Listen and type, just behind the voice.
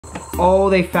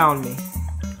Oh, they found me.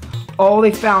 Oh,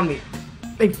 they found me.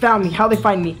 They found me. How'd they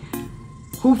find me?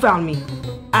 Who found me?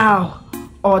 Ow.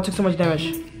 Oh, I took so much damage.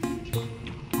 He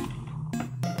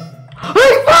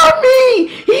found me!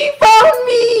 He found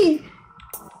me!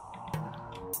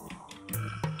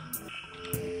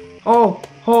 Oh,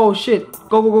 oh shit.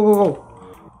 Go, go, go, go, go.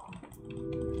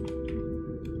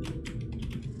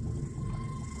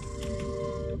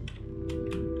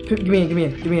 Give me in, give me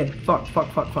in, give me in. Fuck,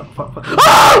 fuck, fuck, fuck, fuck, fuck.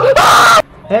 Ah! Ah!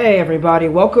 Hey everybody,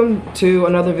 welcome to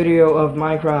another video of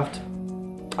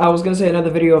Minecraft. I was gonna say another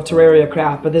video of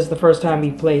Terrariacraft, but this is the first time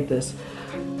we've played this.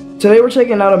 Today we're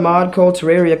checking out a mod called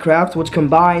Terrariacraft, which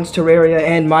combines Terraria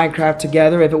and Minecraft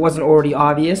together, if it wasn't already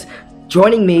obvious.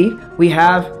 Joining me, we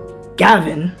have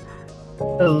Gavin.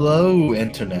 Hello,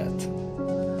 Internet.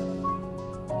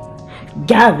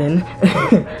 Gavin,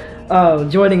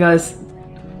 joining us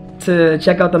to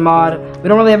check out the mod. We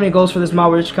don't really have any goals for this mod.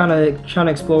 We're just kind of trying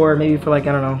to explore, maybe for like,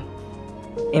 I don't know,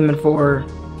 aiming for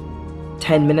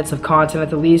 10 minutes of content at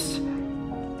the least,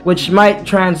 which might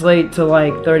translate to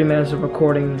like 30 minutes of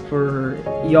recording for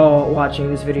y'all watching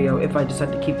this video if I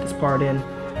decide to keep this part in.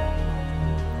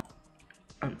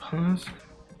 And pause.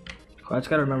 Cool, I just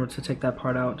gotta remember to take that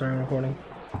part out during recording.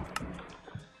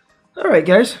 Alright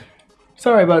guys,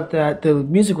 sorry about that. The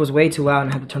music was way too loud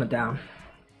and I had to turn it down.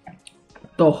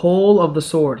 The whole of the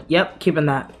sword. Yep, keeping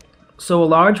that. So a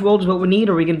large world is what we need,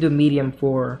 or are we gonna do medium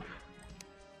for?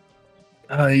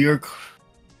 Your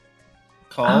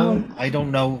call. I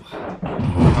don't know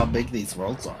how big these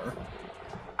worlds are.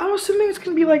 I'm assuming it's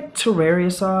gonna be like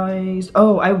Terraria size.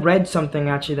 Oh, I read something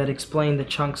actually that explained the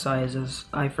chunk sizes.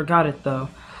 I forgot it though.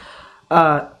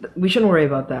 We shouldn't worry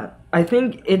about that. I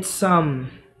think it's I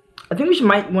think we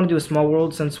might want to do a small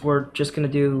world since we're just gonna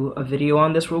do a video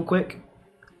on this real quick.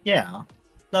 Yeah,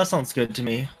 that sounds good to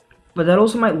me. But that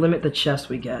also might limit the chests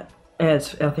we get. I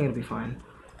think it'll be fine.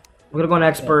 We're gonna go on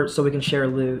expert so we can share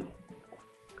loot,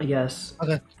 I guess.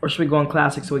 Okay. Or should we go on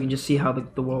classic so we can just see how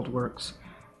the world works?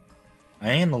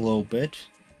 I ain't a little bitch.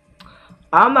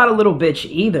 I'm not a little bitch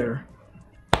either.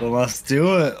 Well, let's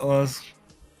do it.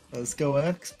 Let's go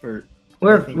expert. We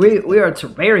are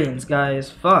Terrarians, guys.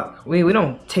 Fuck. We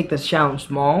don't take this challenge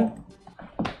small.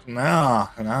 Nah.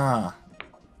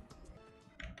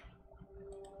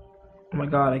 Oh my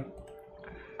god.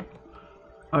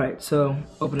 Alright, so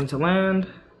opening to land.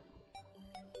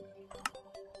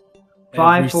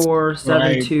 5, 4,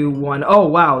 7, 2, 1. Oh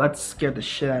wow, that scared the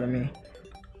shit out of me.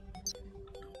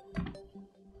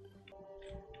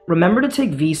 Remember to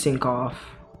take VSync off.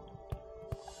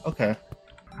 Okay.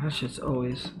 That shit's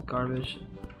always garbage.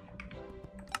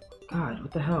 God,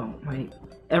 what the hell?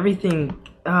 Everything.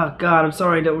 Oh god, I'm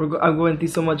sorry that I'm going through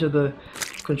so much of the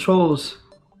controls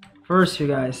first, you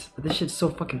guys. But this shit's so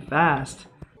fucking fast.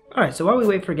 Alright, so while we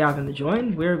wait for Gavin to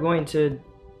join, we're going to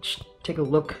take a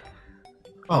look.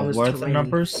 Oh, what are the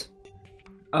numbers?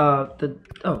 The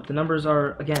numbers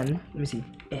are, again, let me see.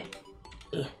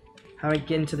 How do I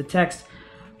get into the text?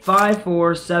 5,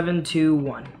 4, 7, 2,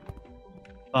 1.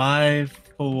 5,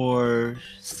 4,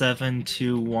 7,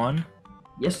 2, 1.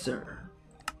 Yes, sir.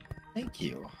 Thank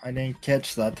you. I didn't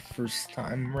catch that the first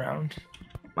time around.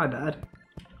 My bad.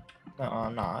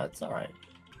 No, it's alright.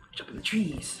 Jump in the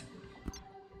trees.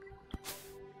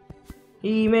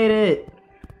 He made it.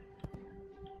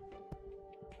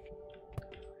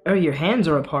 Oh, your hands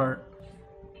are apart.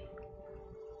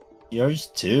 Yours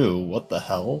too. What the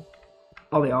hell?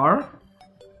 Oh, they are?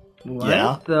 What?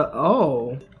 Yeah.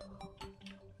 Oh,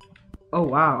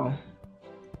 wow.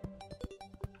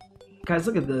 Guys,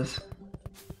 look at this.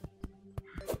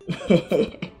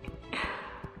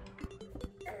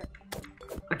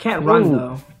 I can't run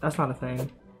though. That's not a thing.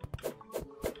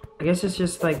 I guess it's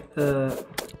just like the...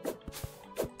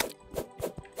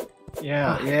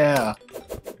 Yeah,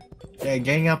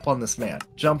 gang up on this man.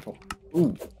 Jump.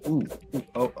 Ooh.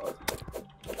 Oh.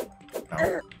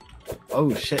 No.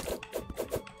 Oh, shit.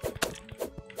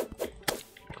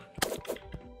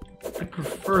 I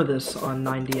prefer this on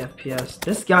 90 FPS.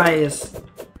 This guy is...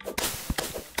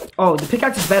 Oh, the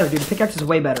pickaxe is better, dude. The pickaxe is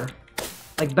way better.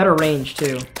 Like, better range,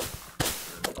 too.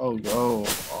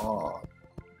 Oh.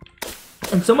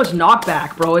 And so much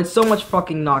knockback, bro. It's so much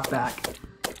fucking knockback.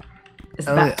 Is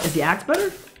the axe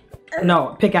better?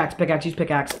 No, pickaxe, use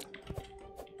pickaxe.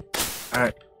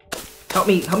 Alright. Help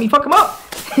me fuck him up!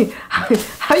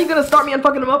 How are you gonna start me on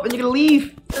fucking him up and you're gonna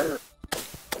leave?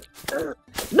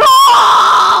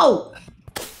 No!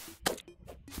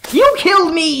 You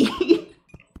killed me!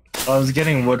 I was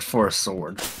getting wood for a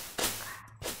sword.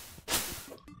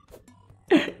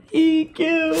 He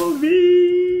killed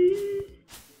me!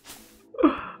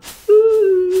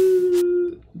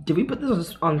 Did we put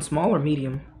this on small or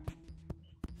medium?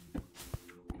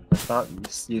 I thought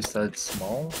you said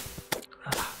small.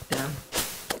 Damn.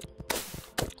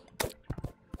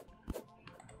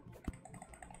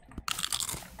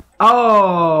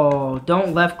 Oh,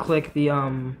 don't left click the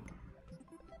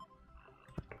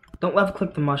Don't left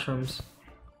click the mushrooms.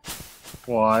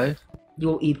 Why?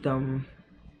 You'll eat them.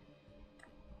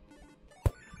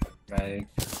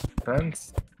 Makes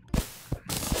sense.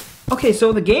 Okay,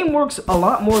 so the game works a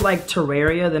lot more like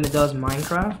Terraria than it does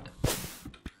Minecraft.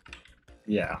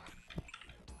 Yeah.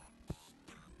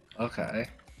 Okay.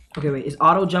 Okay, wait, is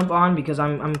auto jump on? Because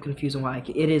I'm confused on why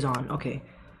it is on. Okay.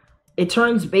 It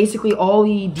turns basically all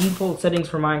the default settings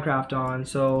for Minecraft on,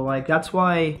 so like that's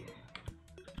why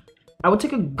I would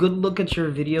take a good look at your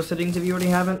video settings if you already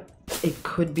haven't. It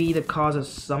could be the cause of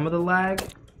some of the lag.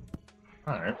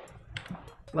 Alright.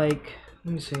 Like,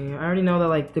 let me see. I already know that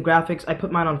like the graphics, I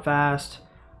put mine on fast.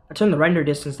 I turned the render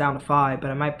distance down to 5, but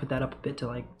I might put that up a bit to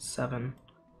like 7.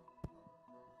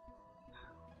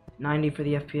 90 for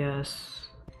the FPS.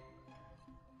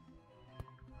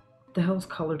 What the hell is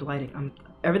colored lighting?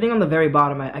 Everything on the very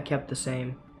bottom I kept the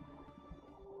same.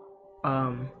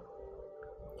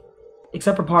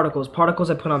 Except for particles. Particles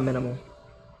I put on minimal.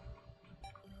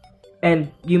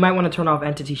 And you might want to turn off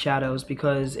entity shadows,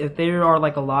 because if there are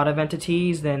like a lot of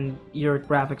entities, then your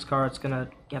graphics card's gonna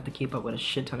have to keep up with a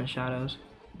shit ton of shadows.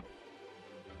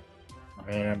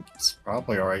 I mean, it's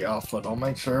probably already off, but I'll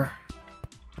make sure.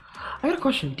 I got a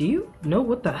question. Do you know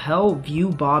what the hell view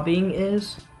bobbing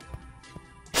is?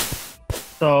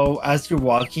 So, as you're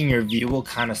walking, your view will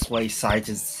kind of sway side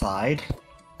to side.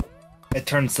 It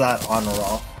turns that on or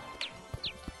off.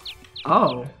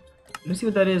 Oh. Let me see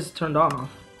what that is turned off.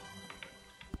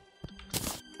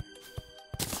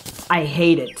 I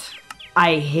hate it.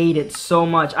 I hate it so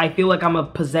much. I feel like I'm a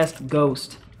possessed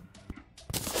ghost.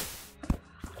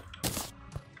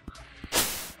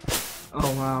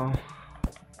 Oh, wow.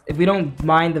 If we don't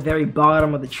mine the very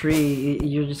bottom of the tree,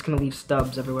 you're just gonna leave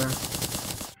stubs everywhere.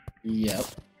 Yep.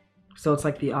 So it's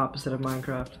like the opposite of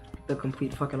Minecraft. The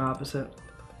complete fucking opposite.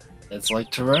 It's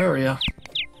like Terraria.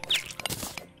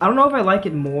 I don't know if I like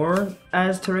it more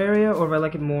as Terraria or if I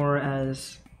like it more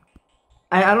as...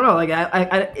 I don't know, like,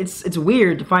 it's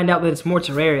weird to find out that it's more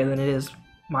Terraria than it is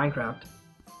Minecraft.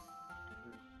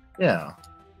 Yeah.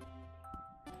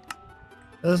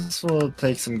 This will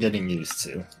take some getting used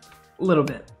to. A little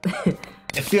bit.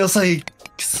 It feels like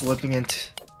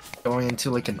going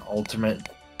into like an alternate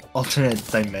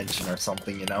dimension or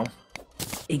something, you know?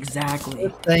 Exactly.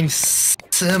 Things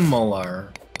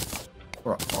similar,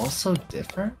 but also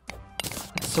different.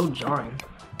 It's so jarring,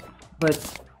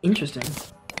 but interesting.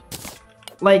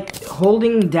 Like,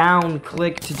 holding down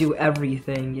click to do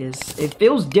everything it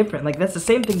feels different. Like, that's the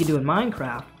same thing you do in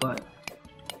Minecraft, but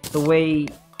the way,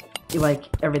 like,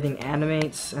 everything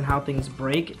animates and how things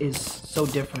break is so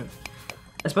different.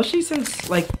 Especially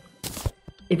since, like,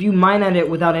 if you mine at it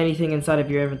without anything inside of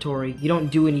your inventory, you don't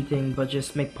do anything but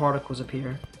just make particles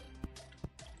appear.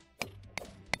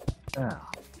 Yeah.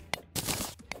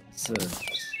 So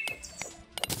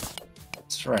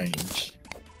strange.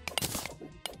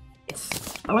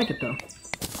 I like it though.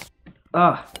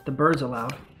 Ah, the birds are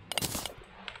loud. I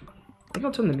think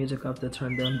I'll turn the music up to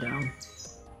turn them down.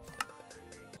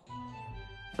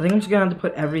 I think I'm just gonna have to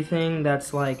put everything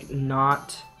that's like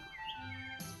not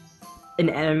an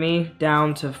enemy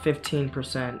down to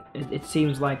 15%. It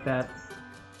seems like that.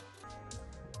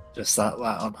 Just that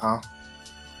loud, huh?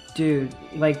 Dude,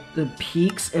 like the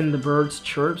peaks and the birds'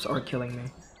 chirps are killing me.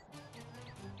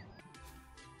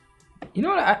 You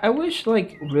know what? I wish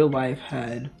like real life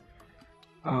had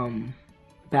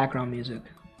background music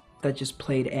that just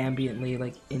played ambiently,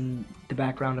 like in the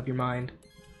background of your mind.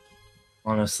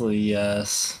 Honestly,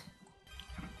 yes.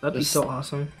 That'd be so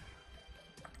awesome.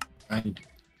 I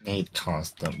need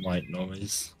constant white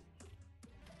noise.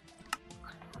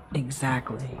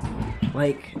 Exactly.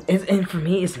 Like, and for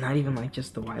me, it's not even like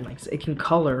just the white lights. It can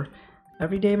color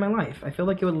every day of my life. I feel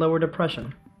like it would lower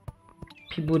depression.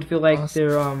 People would feel like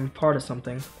they're part of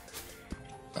something.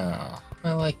 Oh,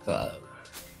 I like that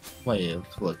way of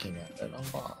looking at it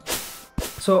a lot.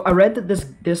 So I read that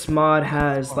this mod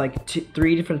has like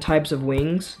 3 different types of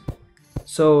wings.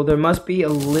 So there must be a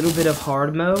little bit of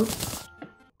hard mode.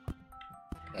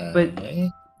 But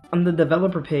on the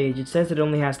developer page, it says it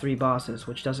only has 3 bosses,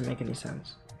 which doesn't make any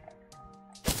sense.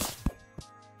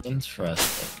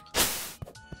 Interesting.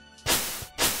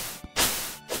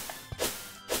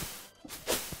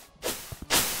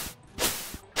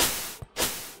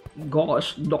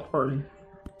 Gosh darn.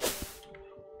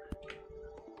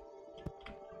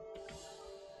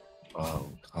 Oh,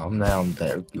 calm down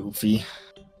there, Goofy.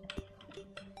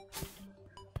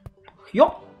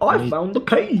 Yup, I found the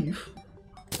cave.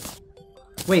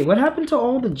 Wait, what happened to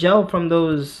all the gel from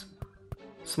those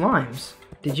slimes?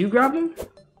 Did you grab them?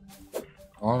 I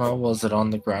don't know, was it on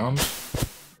the ground?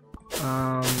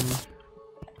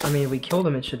 I mean, we killed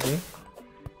him, it should be.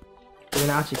 Did we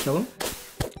not actually kill him?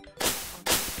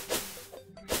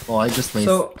 Well, I just made.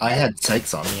 I had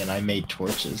sticks on me and I made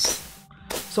torches.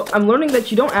 So I'm learning that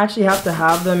you don't actually have to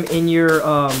have them in your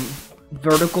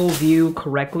vertical view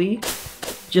correctly.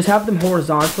 Just have them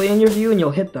horizontally in your view and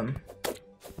you'll hit them.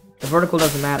 The vertical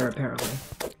doesn't matter, apparently.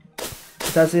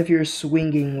 It's as if you're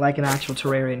swinging like an actual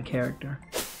Terrarian character.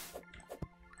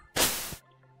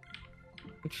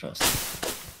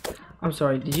 Interesting. I'm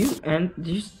sorry, did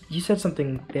you said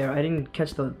something there? I didn't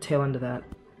catch the tail end of that.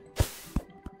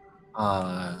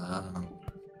 I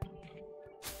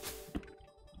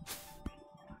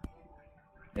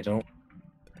don't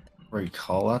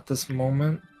recall at this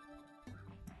moment.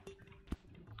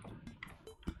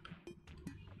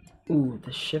 Ooh,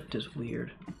 the shift is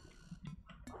weird.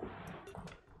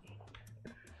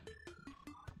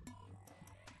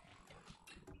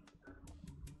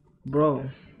 Bro,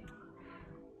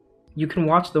 you can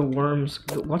watch the worms.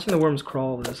 Watching the worms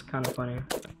crawl is kind of funny.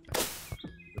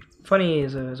 Funny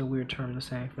is a weird term to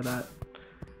say for that.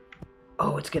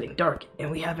 Oh, it's getting dark,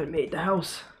 and we haven't made the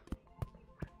house.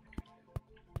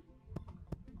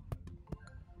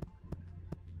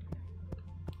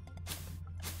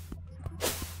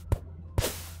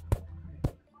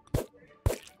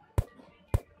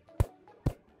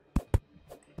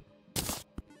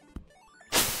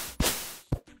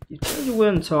 You turned your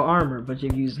wood into armor, but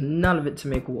you've used none of it to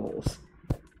make walls.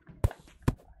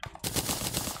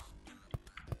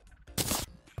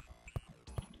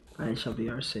 I shall be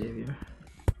our savior.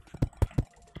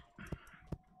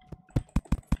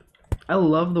 I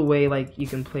love the way, like, you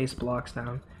can place blocks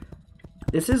down.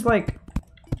 This is, like,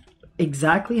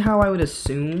 exactly how I would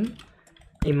assume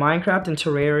a Minecraft and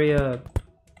Terraria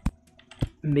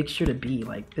mixture to be.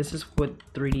 Like, this is what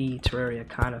 3D Terraria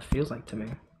kind of feels like to me.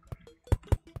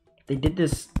 They did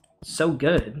this so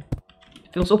good.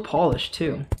 It feels so polished,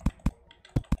 too.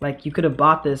 Like, you could have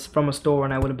bought this from a store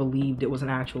and I would have believed it was an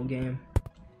actual game.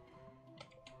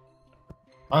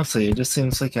 Honestly, it just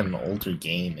seems like an older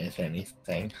game, if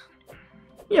anything.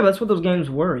 Yeah, but that's what those games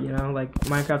were, you know? Like,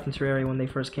 Minecraft and Terraria, when they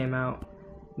first came out.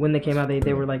 When they came out,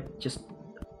 they were, like, just...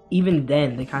 Even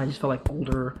then, they kind of just felt like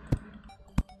older,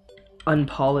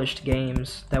 unpolished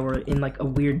games that were in, like, a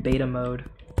weird beta mode.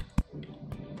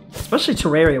 Especially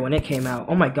Terraria when it came out.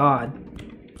 Oh my god.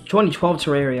 2012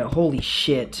 Terraria, holy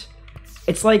shit.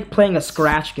 It's like playing a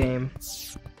Scratch game.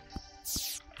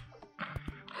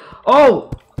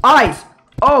 Oh! Eyes!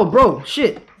 Oh, bro,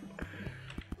 shit.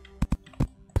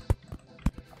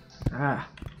 Ah.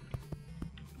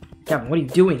 Gavin, what are you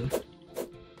doing?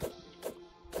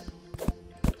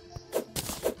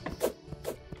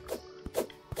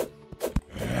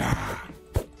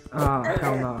 Ah,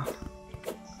 hell no.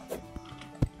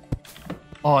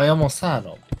 Oh, I almost had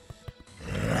him.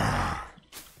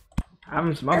 Have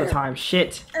him some other time.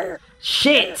 Shit.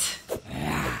 Shit!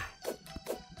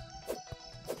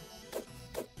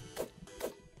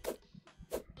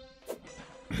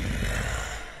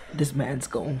 This man's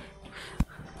gonna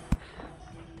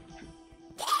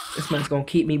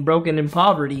keep me broken in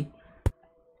poverty.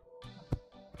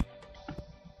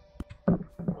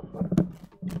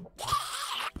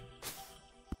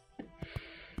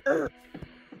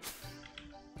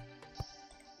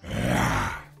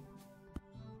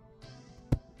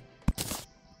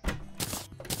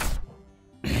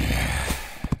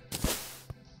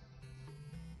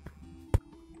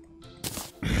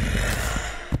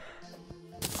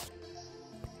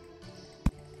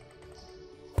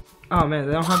 Oh man,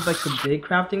 they don't have like the big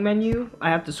crafting menu. I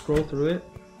have to scroll through it.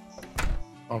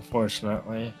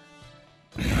 Unfortunately.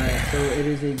 Alright, so it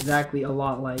is exactly a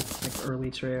lot like early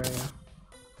Terraria.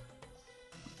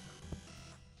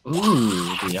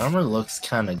 Ooh, the armor looks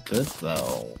kind of good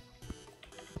though.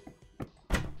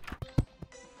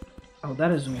 Oh,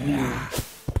 that is weird.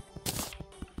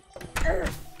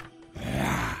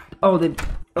 Oh, there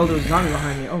was a zombie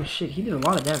behind me. Oh shit, he did a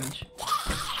lot of damage.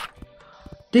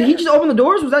 Did he just open the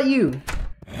doors? Was that you?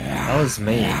 That was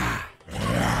me.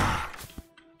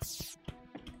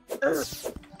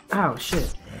 Ow,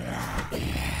 shit.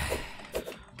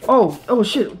 Oh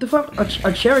shit, what the fuck?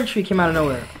 A cherry tree came out of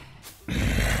nowhere.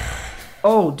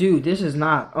 Oh, dude, this is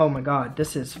not... Oh my god,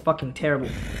 this is fucking terrible.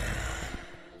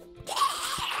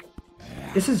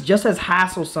 This is just as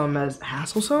hassle-some as...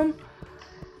 Hassle-some?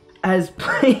 As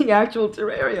playing actual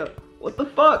Terraria. What the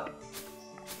fuck?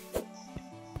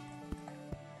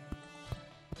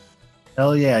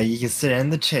 Hell yeah, you can sit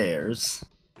in the chairs.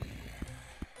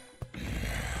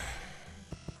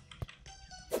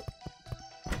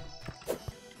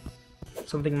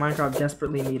 Something Minecraft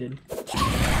desperately needed.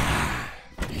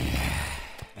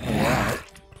 Yeah.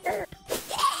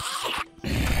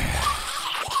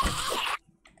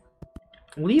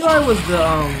 Levi was the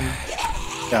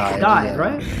died,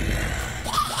 right?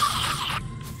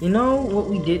 You know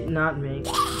what we did not make?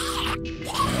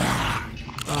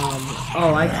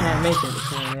 Oh, I can't make it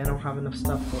apparently. I don't have enough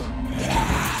stuff for it.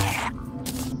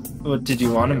 What did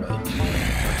you want to make?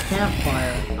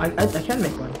 Campfire. I can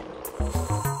make one.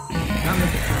 Not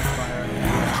make a campfire.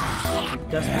 I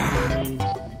desperately need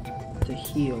to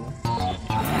heal.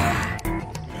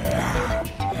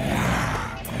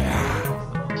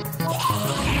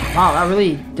 Wow, that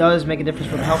really does make a difference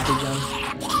for the health regen.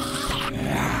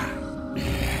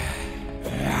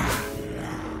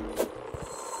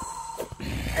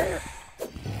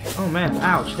 Oh man,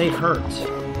 ouch, they hurt.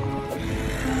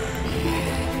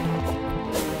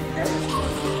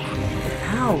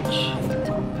 Ouch.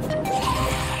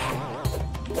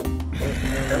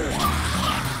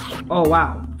 Oh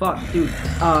wow, fuck, dude.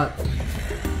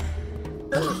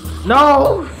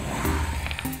 No!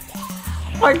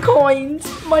 My coins!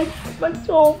 My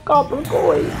 12 copper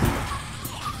coins!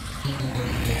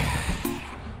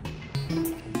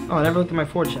 Oh, I never looked at my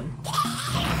fortune.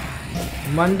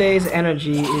 Monday's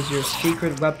energy is your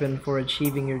secret weapon for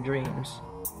achieving your dreams.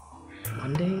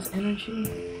 Monday's energy?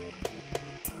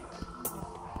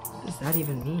 What does that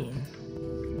even mean?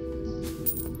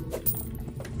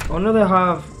 I wonder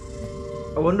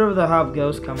if they'll have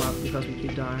ghosts come up because we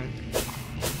keep dying.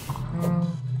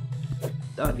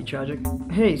 That'd be tragic.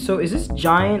 Hey, so is this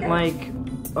giant, like,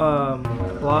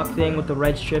 block thing with the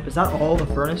red strip, is that all the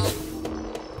furnace?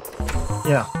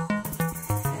 Yeah.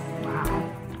 Wow.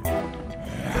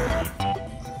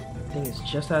 Thing is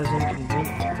just as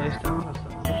inconvenient to place down as the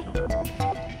original.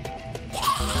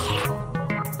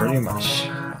 Pretty much.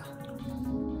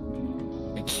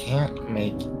 I can't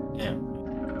make it.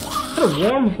 I got a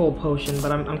wormhole potion,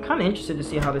 but I'm kind of interested to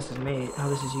see how this is made, how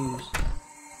this is used.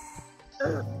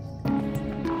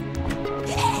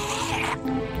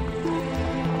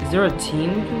 Is there a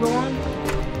team we can go on?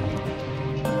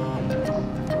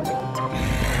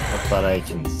 Not that I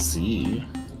can see.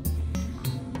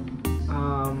 I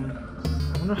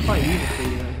wonder if I use it for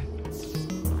you.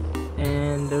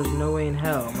 And there's no way in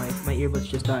hell. My earbuds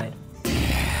just died.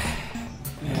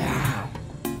 Wow.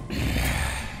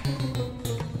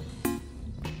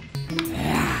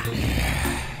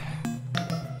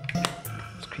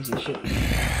 That's crazy shit.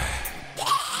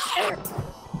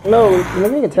 No, you're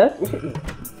making a attack? You hit me.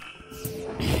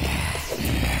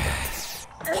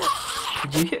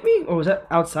 Did you hit me? Or was that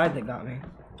outside that got me?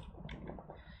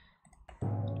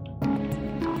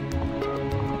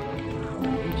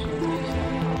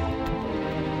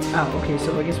 Oh, okay,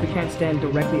 so I guess we can't stand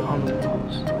directly on the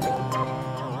walls.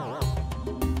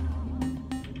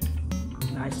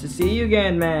 Nice to see you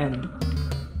again, man.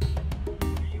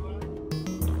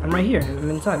 I'm right here. I'm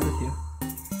inside with you.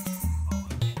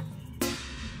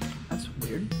 That's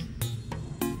weird.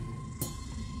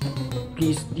 Do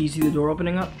you see the door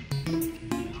opening up?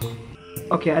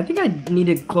 Okay, I think I need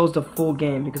to close the full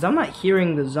game because I'm not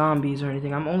hearing the zombies or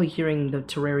anything. I'm only hearing the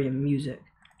Terraria music.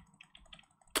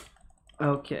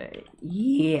 Okay,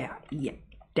 yeah,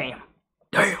 damn.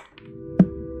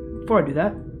 Before I do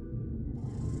that,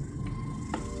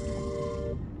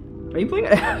 are you playing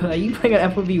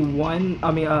at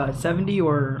FOV 70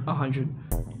 or 100?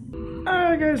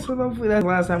 Alright guys, so hopefully that's the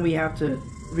last time we have to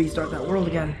restart that world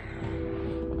again.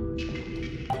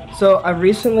 So I've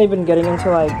recently been getting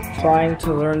into like trying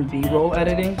to learn B-roll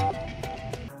editing.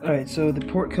 Alright, so the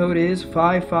port code is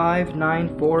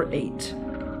 55948.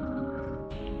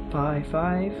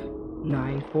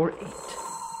 55948.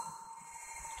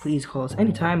 Please call us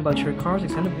anytime but your car's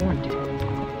extended warranty.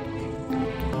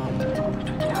 I'm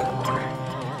tweaking out the corner.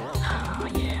 Oh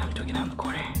yeah, I'm tweaking out the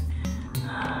corner.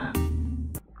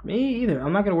 Me either.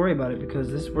 I'm not gonna worry about it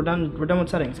because we're done with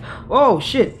settings. Oh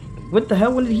shit! What the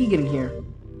hell? When did he get in here?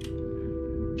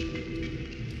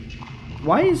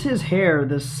 Why is his hair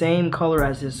the same color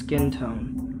as his skin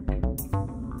tone?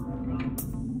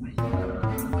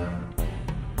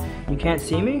 You can't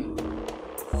see me?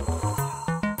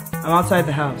 I'm outside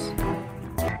the house.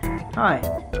 Hi.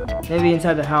 Maybe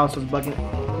inside the house was bugging.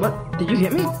 What? Did you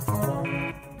hit me?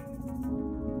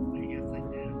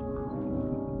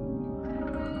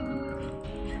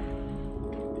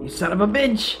 You son of a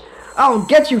bitch! I'll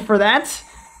get you for that!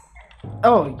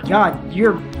 Oh god,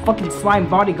 you're fucking slime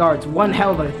bodyguards. One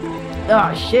hell of a...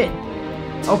 Ah, shit.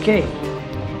 Okay.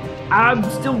 I'm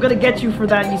still gonna get you for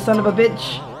that, you son of a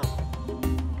bitch.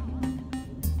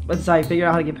 Let's see, figure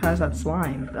out how to get past that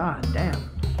slime. God damn.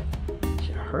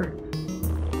 Shit hurt. Shit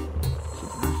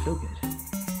did not feel good.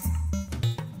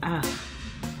 Ah.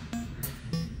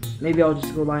 Maybe I'll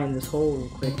just go lie in this hole real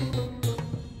quick.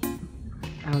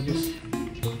 I'll just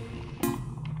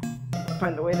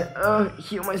find a way to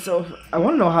heal myself. I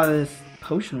want to know how this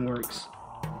potion works.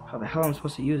 How the hell I'm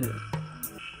supposed to use it.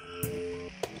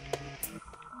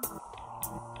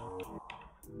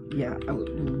 Yeah, I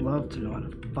would love to know how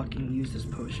to fucking use this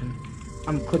potion.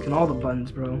 I'm clicking all the buttons,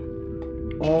 bro.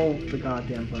 All the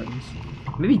goddamn buttons.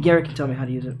 Maybe Garrett can tell me how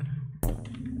to use it.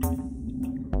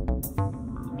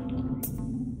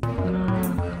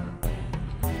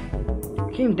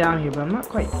 I came down here, but I'm not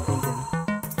quite thinking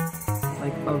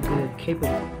like of the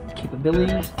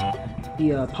capabilities,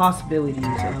 the possibilities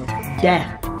of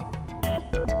death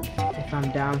if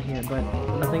I'm down here. But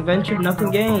nothing ventured,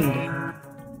 nothing gained.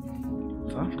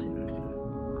 Fuck.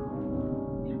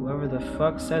 Whoever the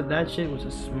fuck said that shit was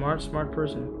a smart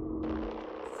person.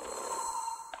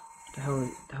 The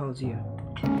hell is you?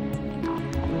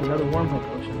 Ooh, another wormhole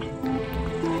potion.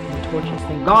 Torches.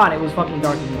 Thank God it was fucking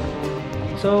dark in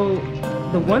here. So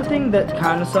the one thing that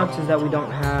kind of sucks is that we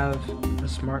don't have a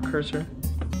smart cursor.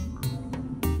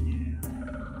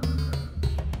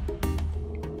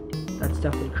 That's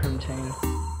definitely crimtane.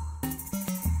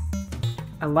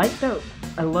 I like that.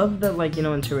 I love that, like, you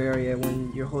know, in Terraria,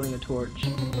 when you're holding a torch,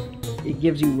 it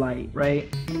gives you light, right?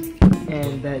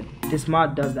 And that this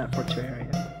mod does that for Terraria.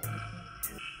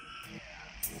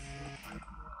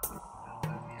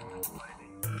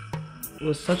 It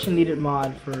was such a needed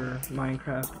mod for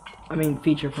Minecraft. I mean,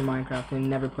 feature for Minecraft, and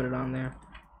never put it on there.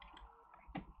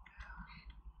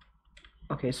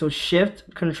 Okay, so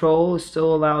shift control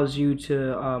still allows you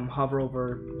to hover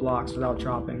over blocks without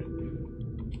dropping.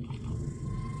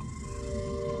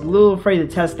 A little afraid to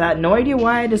test that. No idea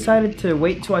why I decided to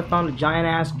wait till I found a giant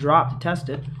ass drop to test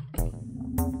it.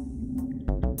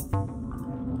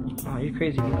 Oh, you're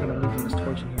crazy. You're gonna leave this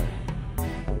torch in here.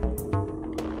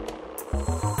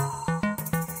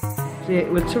 See,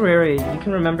 with Terraria, you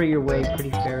can remember your way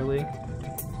pretty fairly.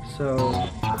 So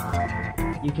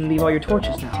you can leave all your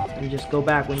torches now and just go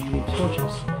back when you leave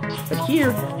torches. But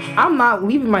here, I'm not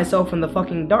leaving myself in the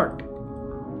fucking dark.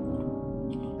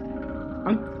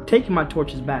 I'm taking my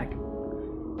torches back.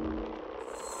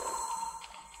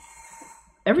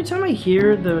 Every time I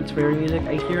hear the Terraria music,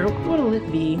 I hear "What'll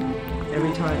it be?"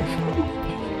 every time.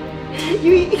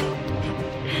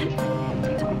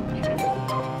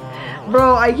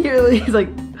 Bro, I hear he's like,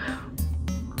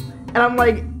 and I'm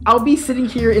like, I'll be sitting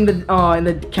here in the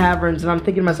caverns, and I'm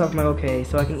thinking to myself, I'm like, okay,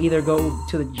 so I can either go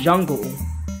to the jungle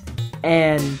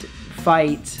and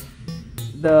fight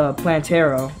the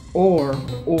Plantera,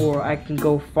 or I can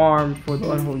go farm for the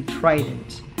unholy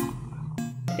trident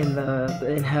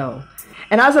in hell.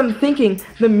 And as I'm thinking,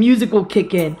 the music will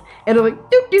kick in, and I'm like,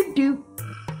 doop doop doop,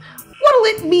 what'll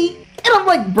it be? And I'm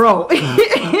like, bro.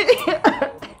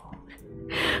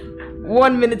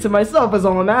 1 minute to myself is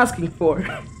all I'm asking for.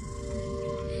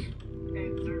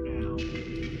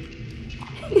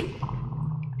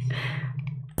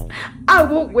 I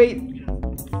won't wait.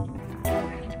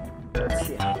 Let's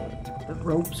see how the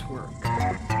ropes work.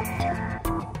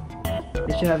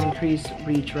 They should have increased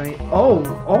reach, right? Oh!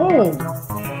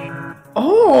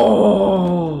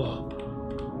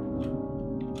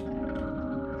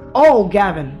 Oh,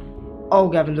 Gavin. Oh,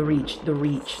 Gavin, the reach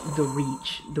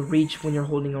when you're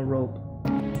holding a rope.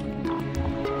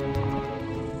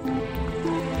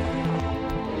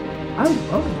 I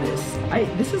love this.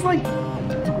 This is like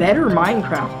better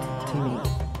Minecraft to me.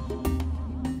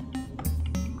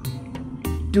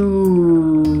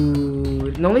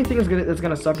 Dude. The only thing that's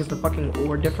gonna suck is the fucking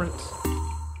ore difference.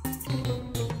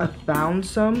 I found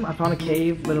some. I found a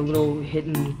cave with a little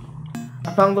hidden...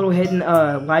 I found a little hidden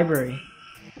library.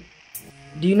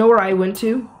 Do you know where I went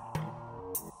to?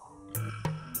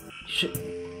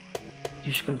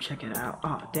 You should come check it out.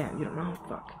 Oh, damn, you don't know?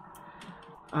 Fuck.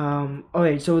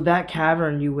 Okay, so that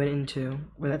cavern you went into,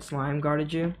 where that slime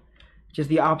guarded you, just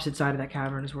the opposite side of that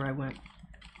cavern is where I went.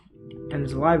 And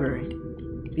there's a library.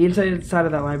 The inside side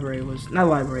of that library was, not a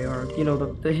library, or, you know,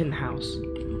 the hidden house.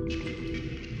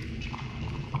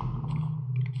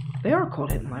 They are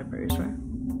called hidden libraries, right?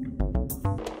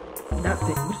 That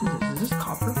thing, what is this? Is this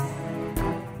copper?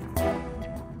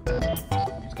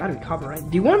 It's gotta be copper, right?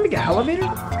 Do you want to make an elevator?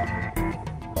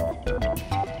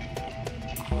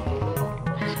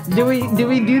 Do we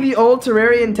do the old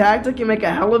Terrarian tactic and make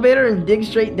an elevator and dig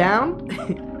straight down?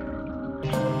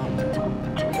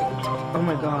 Oh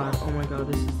my god,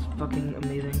 this is fucking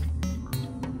amazing.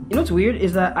 You know what's weird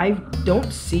is that I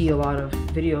don't see a lot of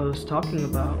videos talking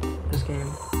about this game.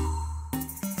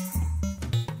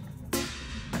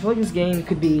 I feel like this game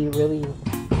could be really,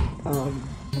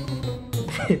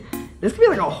 this could be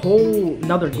like a whole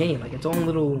nother game, like its own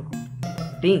little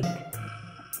thing.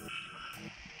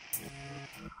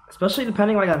 Especially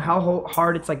depending like on how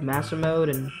hard its like master mode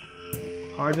and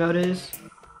hard mode is.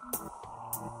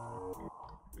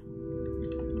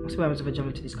 Let's see what happens if I jump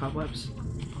into these cobwebs.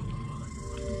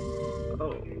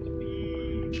 Oh.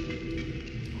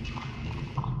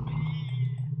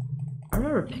 I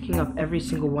remember picking up every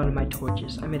single one of my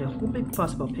torches. I made a whole big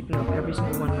fuss about picking up every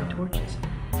single one of my torches.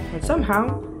 And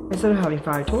somehow, instead of having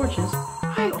 5 torches,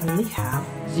 I only have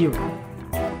 0.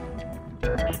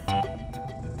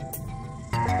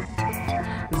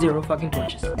 0 fucking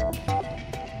torches. Alright,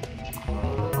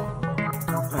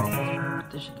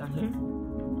 put this shit down here.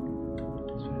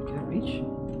 This one, can I reach?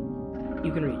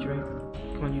 You can reach, right?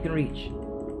 Come on, you can reach.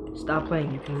 Stop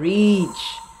playing, you can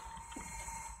reach!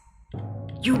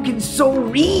 You can so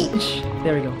reach!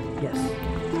 There we go, yes.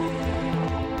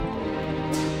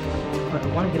 Alright, I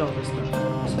want to get all this stuff.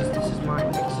 This is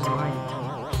mine, this is mine.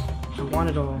 I want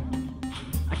it all.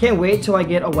 I can't wait till I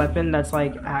get a weapon that's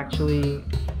like actually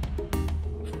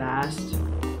fast.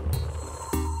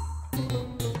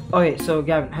 Okay, so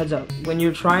Gavin, heads up. When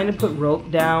you're trying to put rope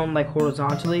down like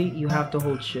horizontally, you have to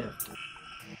hold shift.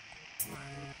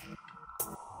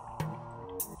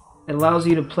 It allows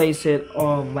you to place it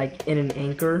like in an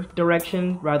anchor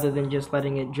direction rather than just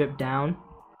letting it drip down.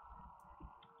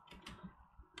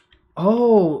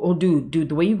 Oh, dude,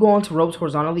 the way you go onto ropes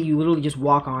horizontally, you literally just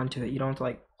walk onto it. You don't have to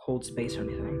like hold space or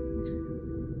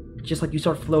anything. It's just like you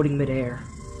start floating midair.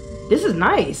 This is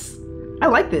nice. I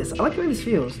like this. I like the way this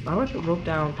feels. I like the rope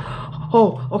down.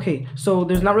 Oh, okay. So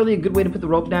there's not really a good way to put the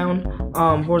rope down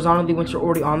horizontally once you're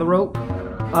already on the rope.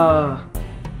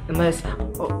 Unless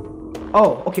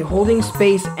oh, okay. Holding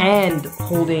space and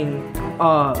holding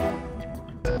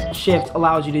shift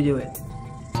allows you to do it.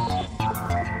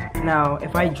 Now,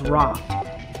 if I drop,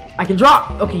 I can drop.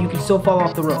 Okay, you can still fall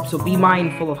off the rope. So be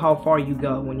mindful of how far you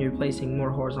go when you're placing more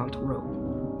horizontal rope.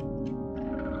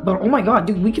 But oh my god,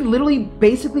 dude, we can literally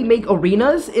basically make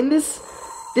arenas in this.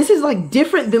 This is like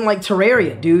different than like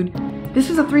Terraria, dude.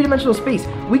 This is a 3-dimensional space.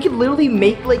 We could literally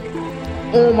make like,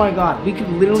 oh my god, we could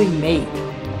literally make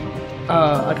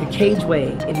like a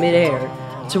cageway in midair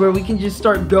to where we can just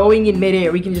start going in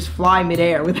midair. We can just fly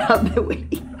midair without the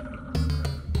weight.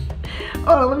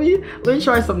 Oh, let me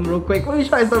try something real quick. I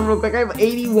have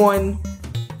 81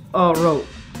 rope.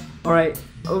 All right,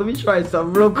 let me try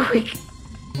something real quick.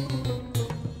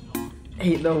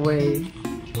 Ain't no way.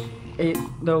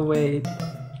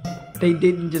 They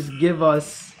didn't just give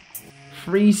us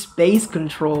free space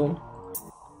control.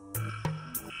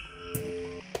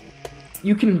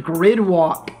 You can grid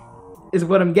walk, is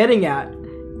what I'm getting at.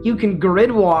 You can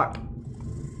grid walk.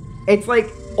 It's like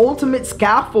ultimate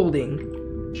scaffolding.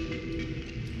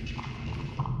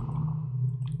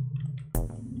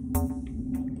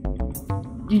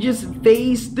 You just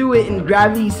phase through it and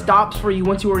gravity stops for you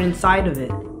once you are inside of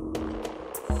it.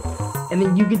 And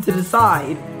then you get to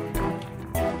decide.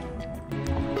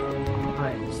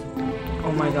 Alright.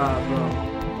 Oh my god, bro.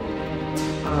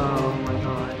 Oh my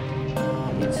god.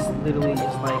 It's literally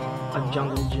just like a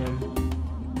jungle gym.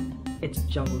 It's a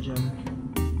jungle gym.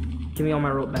 Give me all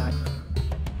my rope back.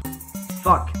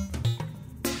 Fuck.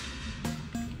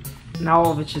 Now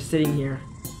all of it's just sitting here.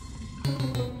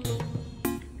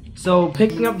 So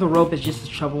picking up the rope is just as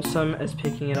troublesome as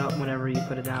picking it up whenever you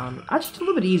put it down. Actually, it's a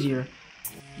little bit easier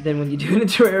than when you do it in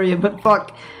Terraria, but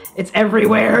fuck, it's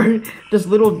everywhere. There's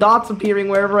little dots appearing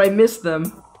wherever I miss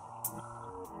them.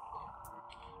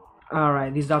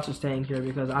 Alright, these dots are staying here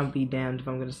because I'll be damned if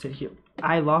I'm gonna sit here.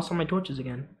 I lost all my torches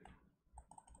again.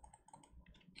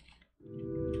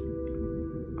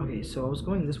 Okay, so I was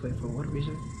going this way for what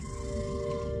reason?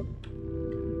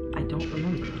 I don't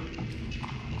remember.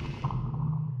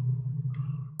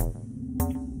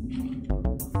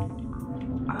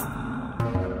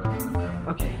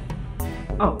 Okay.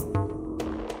 Oh.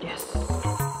 Yes.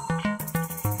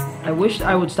 I wish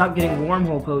I would stop getting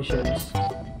wormhole potions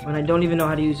when I don't even know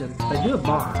how to use them. But I do have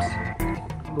bombs.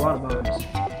 A lot of bombs.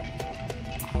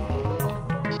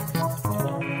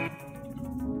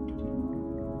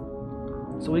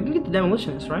 So we can get the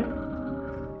demolitionist, right?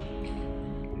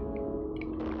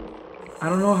 I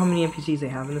don't know how many NPCs they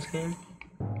have in this game.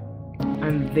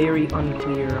 I'm very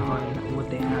unclear on what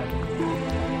they have.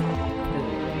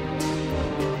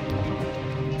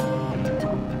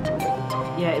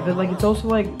 Yeah, but like it's also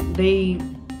like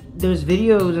there's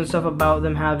videos and stuff about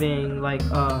them having like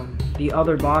the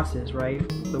other bosses, right?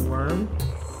 The worm.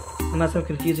 Unless I'm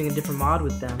confusing a different mod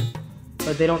with them.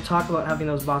 But they don't talk about having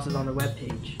those bosses on their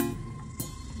webpage.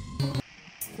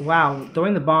 Wow,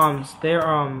 throwing the bombs, they're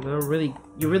really,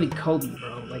 you're really Kobe,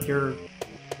 bro. Like you're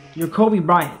Kobe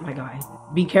Bryant, my guy.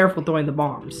 Be careful throwing the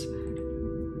bombs.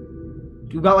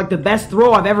 You got like the best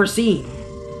throw I've ever seen.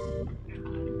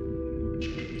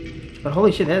 But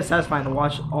holy shit, that is satisfying to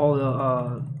watch all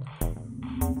the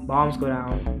bombs go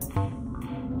down.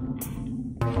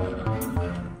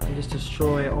 And just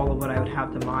destroy all of what I would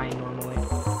have to mine normally.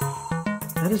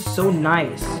 That is so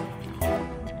nice.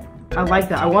 I like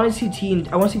that. I want to see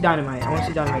I want to see dynamite. I want to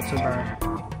see dynamite so bad.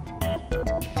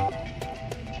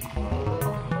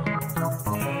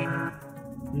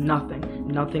 Nothing.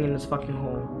 Nothing in this fucking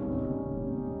hole.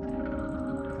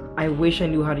 I wish I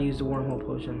knew how to use the wormhole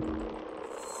potion.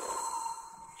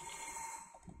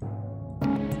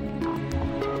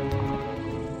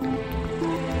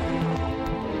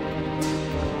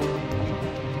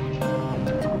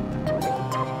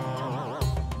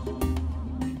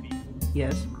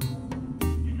 Yes.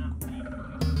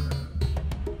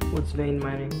 What's vein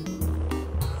mining?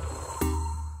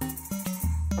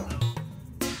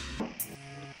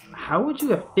 How would you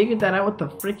have figured that out with the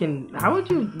freaking... How would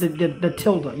you... The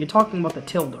tilde. You're talking about the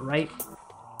tilde, right?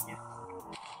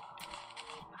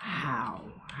 How?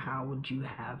 How would you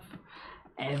have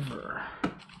ever?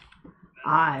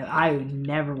 I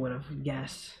never would have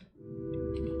guessed.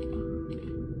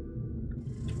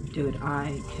 Dude,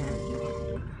 I can't do it.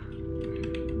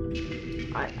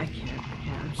 I can't.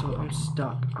 I'm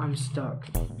stuck. I'm stuck.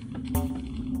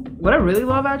 What I really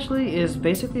love, actually, is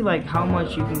basically, like, how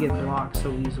much you can get blocked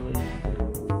so easily.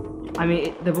 I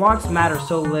mean, the blocks matter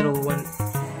so little when...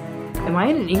 Am I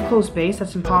in an enclosed space?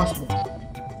 That's impossible.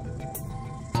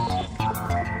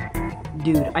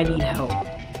 Dude, I need help.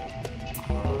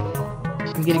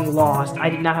 I'm getting lost. I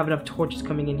did not have enough torches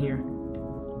coming in here.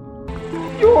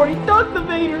 You already done the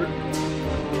Vader!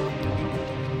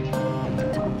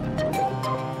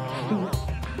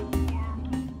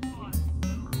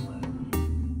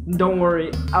 Don't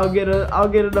worry, I'll get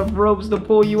enough ropes to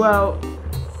pull you out.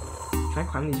 Can I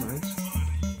climb these vines?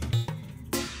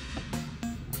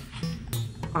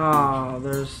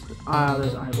 There's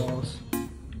eyeballs.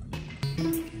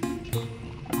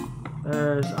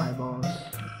 There's eyeballs.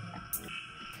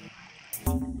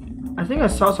 I think I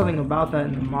saw something about that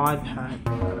in the mod pack.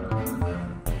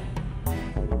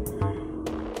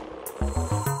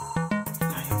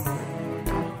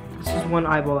 One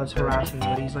eyeball that's harassing me,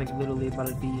 but he's like literally about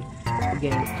to be a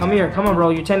game. Come here, come on, bro.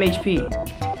 You're 10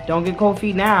 HP. Don't get cold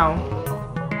feet now.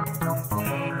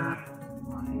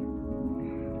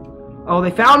 Oh,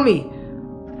 they found me,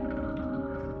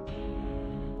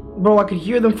 bro. I could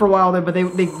hear them for a while there, but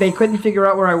they couldn't figure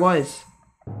out where I was.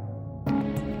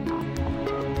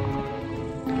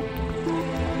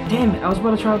 Damn it! I was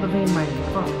about to try out the vein mining.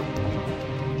 Fuck.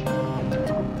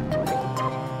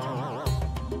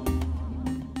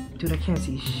 Dude, I can't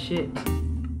see shit.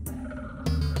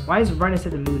 Why is the brightness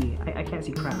set to moody? I can't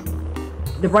see crap.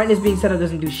 The brightness being set up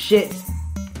doesn't do shit.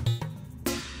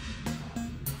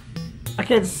 I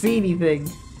can't see anything.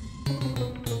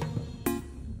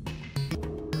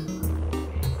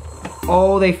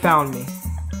 Oh, they found me.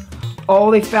 Oh,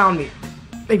 they found me.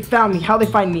 They found me. How'd they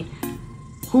find me?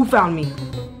 Who found me?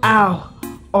 Ow.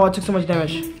 Oh, I took so much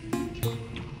damage. He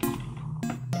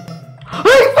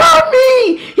found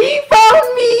me! He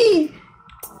found me!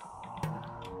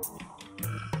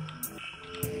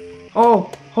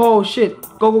 Oh shit.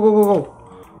 Go, go, go, go, go.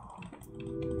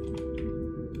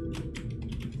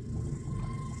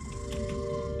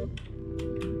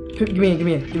 Give me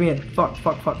in. Fuck.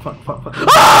 Oh!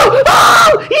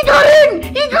 He got in!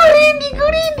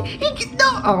 No!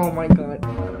 Oh my god.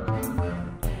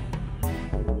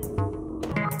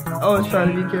 I was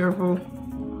trying to be careful.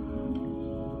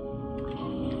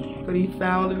 But he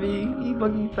found me. He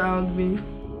fucking found me.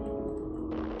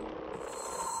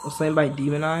 I was slain by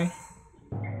Demon Eye.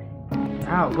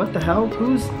 Ow, what the hell?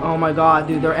 Who's... Oh my god,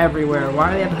 dude, they're everywhere.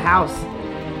 Why are they at the house?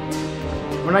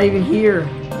 We're not even here.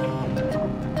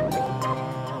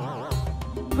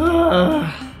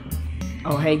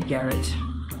 Oh, hey, Garrett.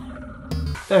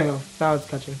 There we go. Now it's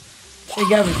catching. Hey,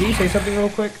 Gavin, can you say something real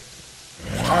quick?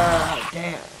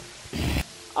 Damn.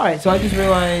 Alright, so I just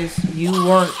realized your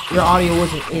audio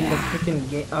wasn't in the freaking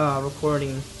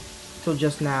recording till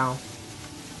just now.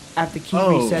 I have to keep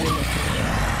resetting it.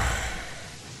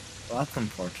 Well, that's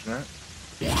unfortunate.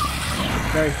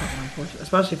 Very fucking unfortunate,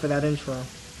 especially for that intro.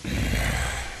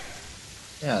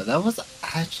 Yeah, that was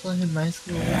actually a nice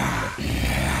little intro.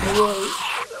 It was.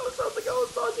 That was something I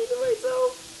was talking to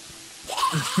myself.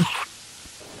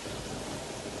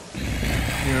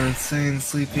 You're insane,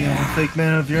 Sleepy. I'm a fake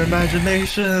man of your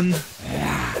imagination.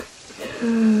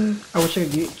 I wish I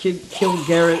could kill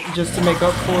Garrett just to make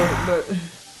up for it, but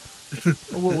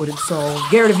what would it solve?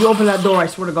 Garrett, if you open that door, I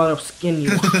swear to God, I'll skin you.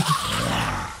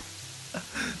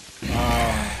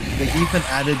 They even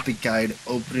added the guide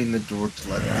opening the door to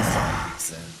let the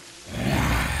zombies in.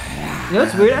 You know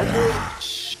what's weird, actually?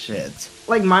 Shit.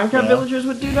 Like, Minecraft villagers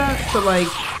would do that, but, like,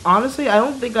 honestly, I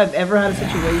don't think I've ever had a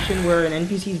situation where an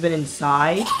NPC's been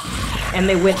inside, and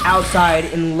they went outside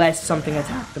unless something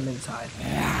attacked them inside.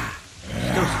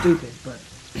 Still stupid, but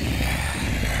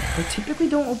they typically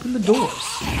don't open the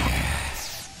doors.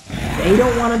 They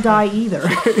don't want to die either.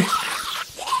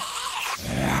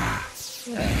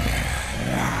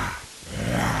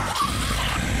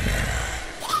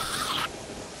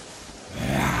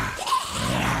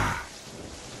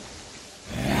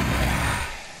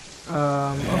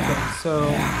 Okay, so,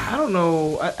 I don't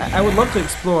know, I would love to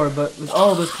explore, but with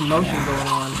all this commotion going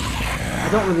on, I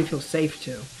don't really feel safe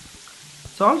to.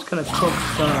 So I'm just gonna cook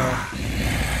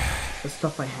the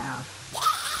stuff I have.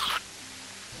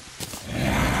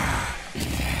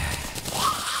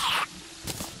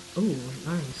 Ooh,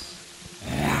 nice.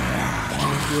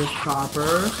 And here's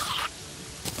copper.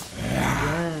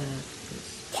 Yes,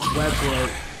 web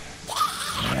rope.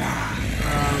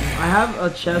 I have a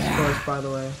chest first, by the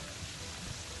way.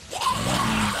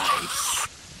 Nice.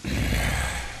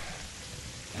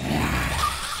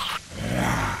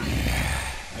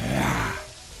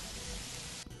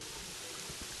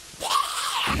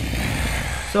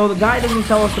 So the guy doesn't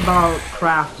tell us about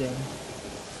crafting.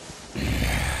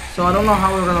 So I don't know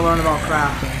how we're gonna learn about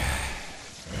crafting.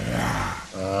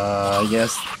 I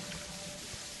guess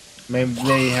maybe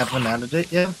they haven't added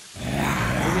it yet?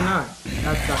 Maybe not.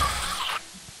 That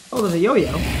sucks. Oh, there's a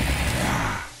yo-yo.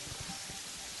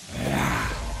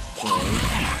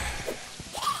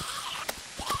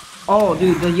 Oh,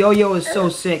 dude, the yo-yo is so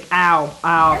sick. Ow.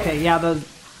 Ow, okay, yeah,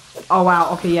 oh,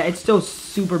 wow, okay, yeah, it's still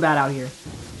super bad out here.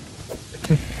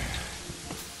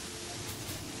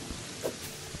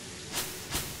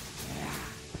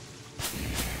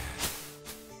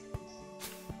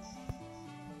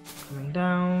 Coming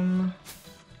down.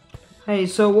 Hey,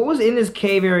 so what was in this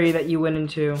cave area that you went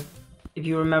into, if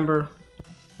you remember?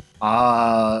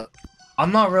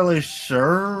 I'm not really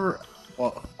sure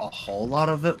what a whole lot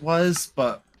of it was,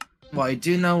 but what I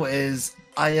do know is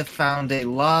I have found a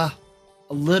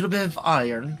little bit of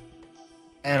iron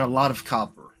and a lot of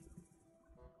copper.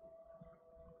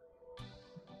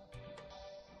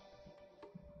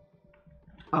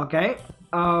 Okay.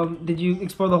 Did you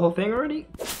explore the whole thing already?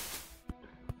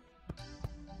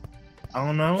 I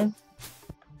don't know.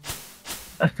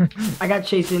 I got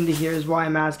chased into here is why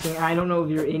I'm asking. I don't know if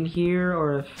you're in here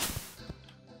or if...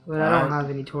 But I don't have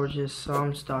any torches, so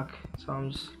I'm stuck. So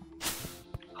I'm just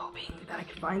hoping that I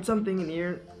can find something in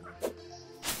here.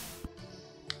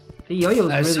 The yo-yo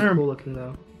is really cool looking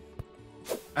though.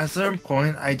 At a certain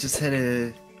point, I just hit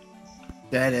a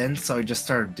dead end, so I just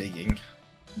started digging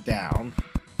down.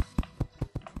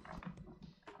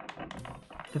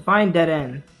 Define dead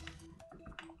end.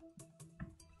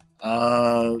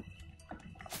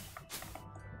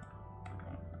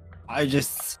 I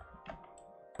just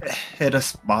hit a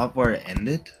spot where it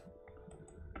ended.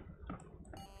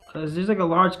 Cause there's like a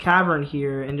large cavern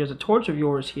here, and there's a torch of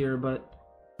yours here, but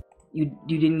you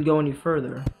didn't go any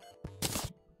further.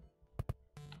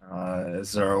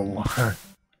 Is there a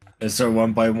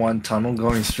 1x1 tunnel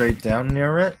going straight down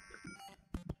near it?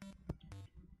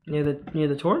 Near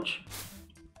the torch?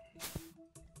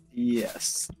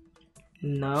 Yes.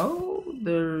 No,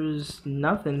 there's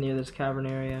nothing near this cavern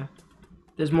area.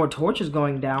 There's more torches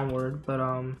going downward, but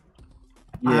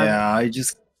yeah, I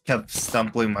just kept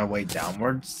stumbling my way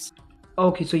downwards.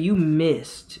 Okay, so you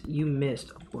missed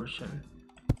a portion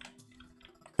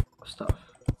of stuff.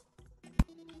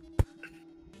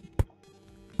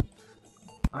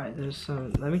 Alright, there's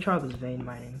some... Let me try this vein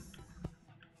mining.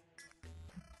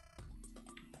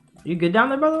 Are you good down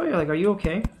there, by the way? Like, are you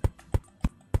okay?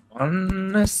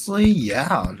 Honestly,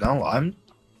 yeah. No, I'm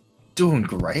doing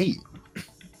great.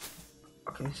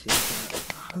 Okay, let's see.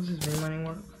 How does this vein mining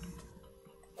work?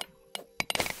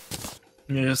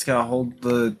 You just gotta hold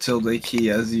the tilde key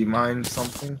as you mine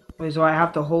something. Wait, so I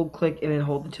have to hold click and then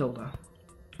hold the tilde.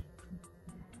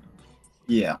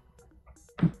 Yeah.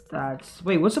 That's...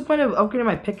 Wait, what's the point of upgrading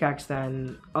my pickaxe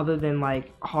then, other than,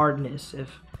 like, hardness,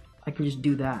 if I can just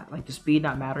do that? Like, does speed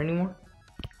not matter anymore?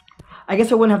 I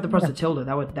guess I wouldn't have to press the tilde.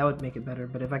 That would make it better.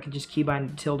 But if I could just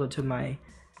keybind the tilde to my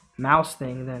mouse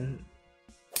thing, then...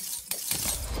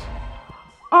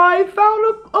 I found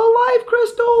a life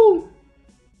crystal!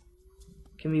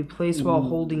 Can be placed while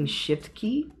holding shift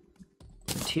key.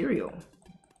 Material.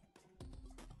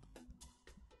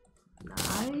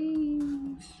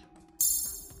 Nice.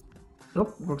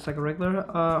 Nope, works like a regular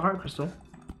heart crystal.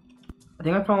 I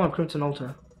think I found one crimson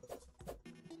altar.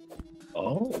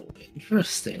 Oh,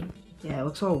 interesting. Yeah, it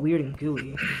looks all weird and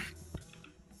gooey.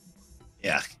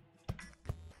 Yeah.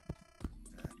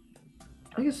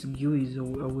 I guess gooey is a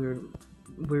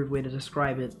weird way to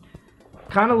describe it.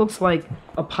 Kind of looks like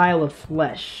a pile of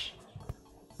flesh.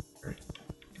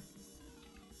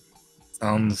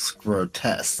 Sounds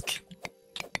grotesque.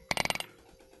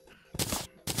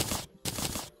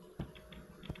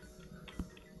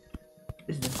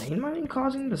 Is the vein mining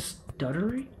causing the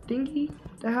stuttering thingy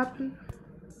to happen?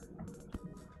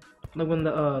 Like when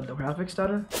the graphics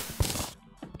stutter?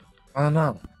 I don't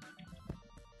know.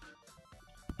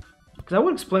 Because that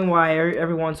would explain why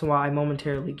every once in a while I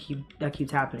momentarily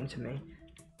keeps happening to me.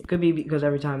 It could be because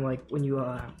every time, like, when you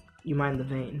mine the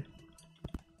vein.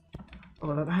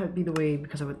 Oh, that might be the way,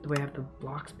 because of the way I have the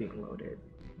blocks being loaded.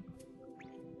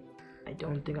 I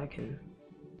don't think I can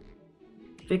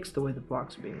fix the way the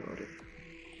blocks are being loaded.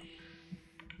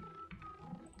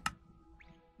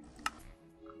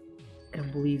 I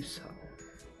don't believe so.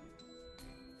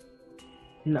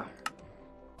 No.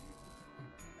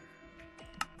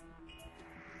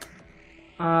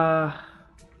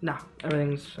 No. I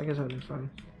guess everything's fine.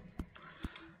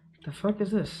 The fuck is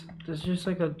this? There's just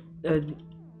like a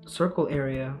circle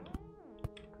area.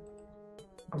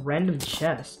 A random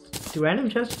chest. Do random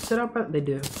chests sit up? They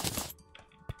do.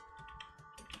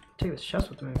 Take this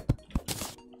chest with me.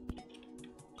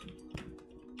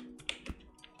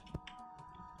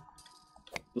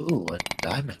 Ooh, a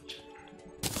diamond.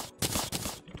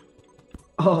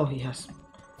 Oh, yes.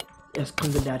 Yes,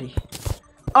 come the daddy.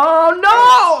 Oh,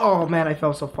 no! Oh, man, I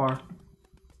fell so far.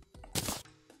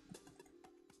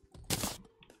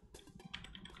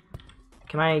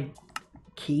 Can I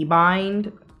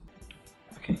keybind?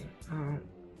 Okay.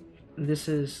 This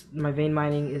is... My vein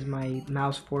mining is my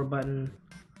mouse 4 button.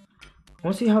 I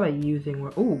want to see how that U thing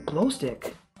works. Ooh, glow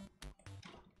stick.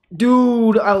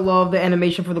 Dude, I love the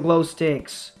animation for the glow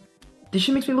sticks. This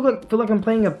shit makes me feel like I'm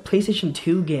playing a PlayStation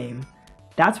 2 game.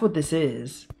 That's what this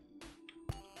is.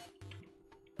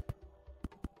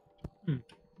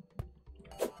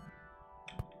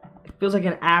 It feels like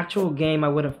an actual game I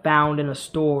would have found in a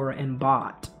store and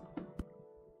bought.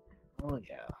 Oh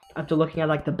yeah. After looking at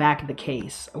like the back of the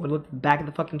case. I would look at the back of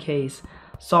the fucking case,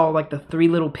 saw like the 3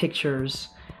 little pictures,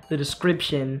 the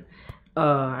description,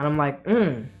 and I'm like,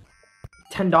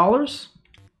 $10?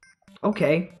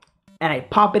 Okay. And I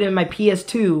pop it in my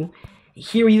PS2.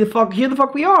 Here the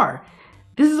fuck we are.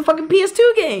 This is a fucking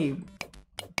PS2 game.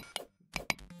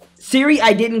 Siri,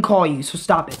 I didn't call you, so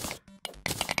stop it.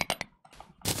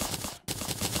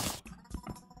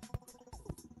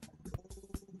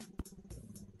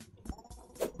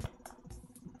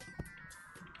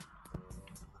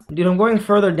 Dude, I'm going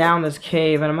further down this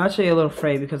cave, and I'm actually a little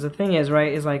afraid because the thing is,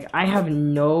 right, is like I have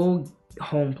no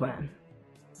home plan.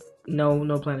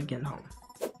 No plan of getting home.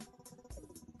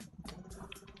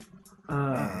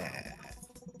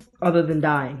 Other than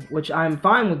dying, which I'm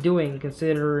fine with doing,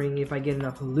 considering if I get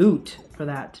enough loot for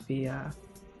that to be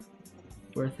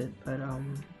worth it. But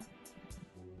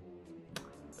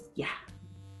yeah,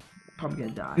 probably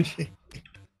gonna die.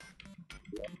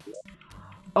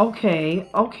 Okay.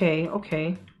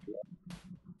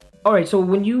 All right, so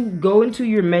when you go into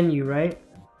your menu, right?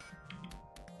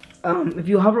 If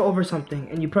you hover over something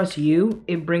and you press U,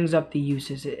 it brings up the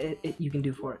uses you can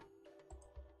do for it.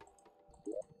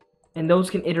 And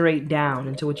those can iterate down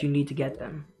into what you need to get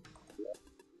them.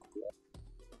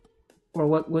 Or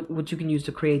what you can use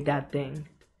to create that thing.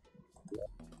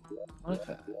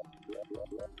 Okay.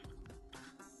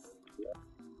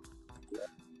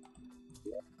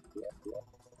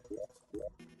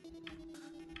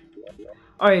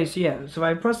 Alright, so yeah, so if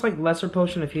I press like lesser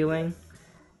potion of healing,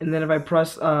 and then if I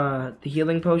press the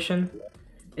healing potion,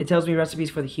 it tells me recipes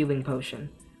for the healing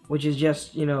potion, which is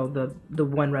just, you know, the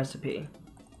one recipe.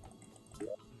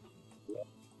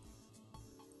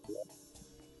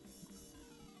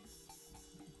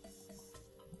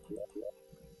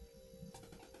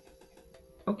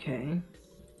 Okay.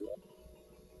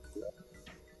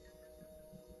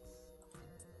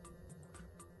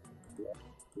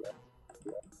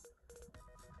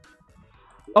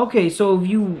 Okay, so if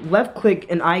you left click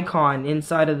an icon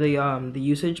inside of the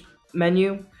usage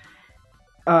menu,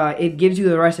 it gives you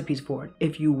the recipes for it.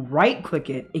 If you right click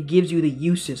it, it gives you the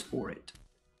uses for it,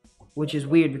 which is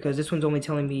weird because this one's only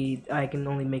telling me I can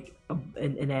only make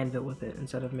an anvil with it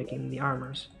instead of making the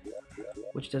armors,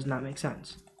 which does not make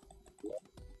sense.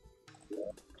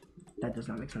 That does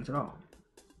not make sense at all.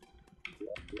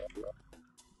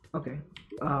 Okay.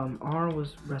 R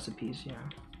was recipes, yeah.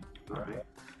 Alright.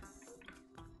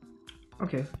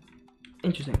 Okay.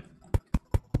 Interesting.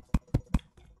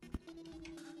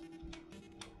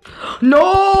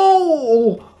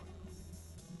 No!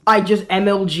 I just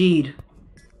MLG'd.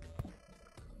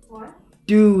 What?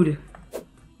 Dude.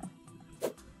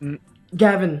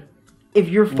 Gavin, if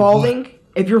you're falling,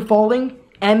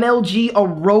 MLG a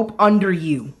rope under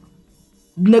you.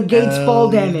 Negates fall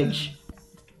damage.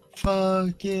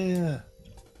 Fuck yeah.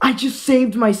 I just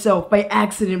saved myself by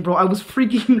accident, bro. I was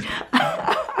freaking...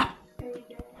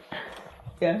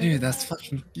 Yeah. Dude, that's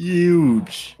fucking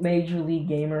huge. Major League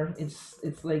Gamer.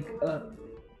 It's like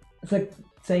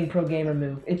saying pro gamer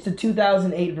move. It's the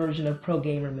 2008 version of pro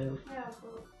gamer move. Yeah,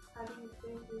 but how do you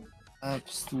save this?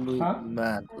 Absolute Huh?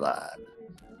 mad lad.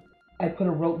 I put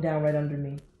a rope down right under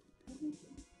me.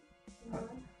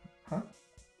 Huh?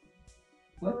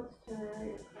 What?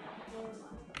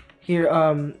 Here,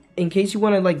 in case you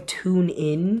want to like tune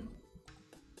in,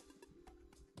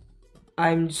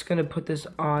 I'm just gonna put this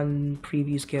on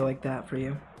preview scale like that for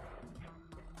you.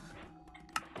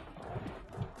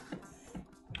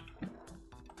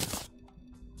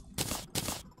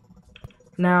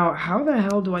 Now, how the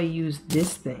hell do I use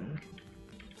this thing?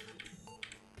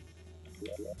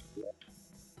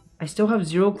 I still have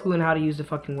zero clue on how to use the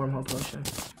fucking wormhole potion.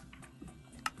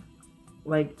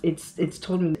 Like, it's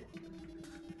told me.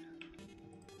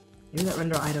 Maybe that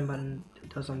render item button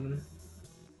does something.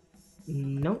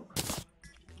 Nope.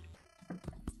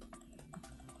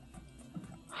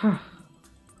 Huh.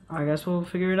 I guess we'll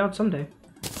figure it out someday.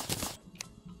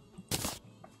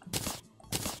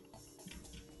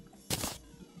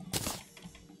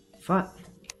 Fuck.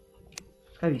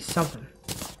 It's gotta be something.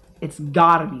 It's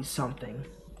gotta be something.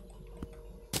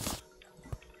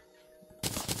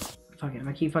 Fuck it, if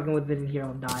I keep fucking with it in here,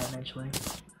 I'll die eventually.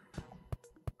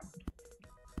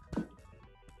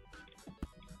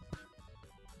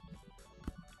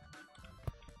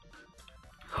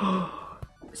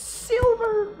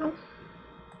 Silver!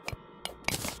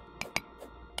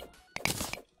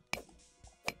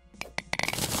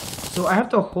 So I have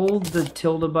to hold the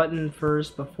tilde button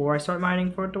first before I start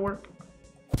mining for it to work?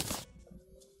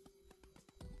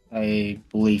 I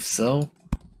believe so.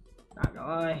 Not gonna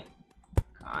lie.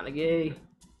 Kinda gay.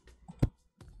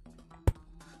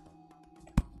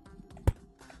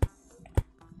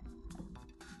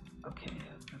 Okay,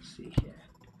 let's see here.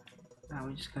 Now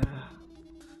we just gotta...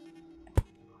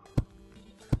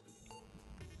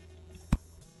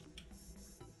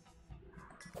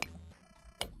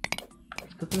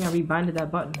 Good thing I rebinded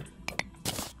that button.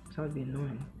 That would be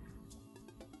annoying.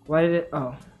 Why did it...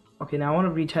 Oh. Okay, now I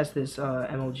want to retest this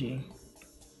MLG.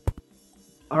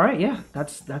 Alright, yeah.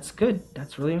 That's good.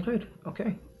 That's really good.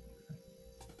 Okay.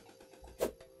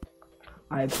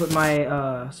 I put my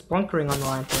splunkering on the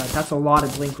line for that. That's a lot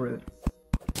of blink root.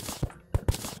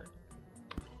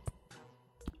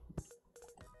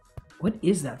 What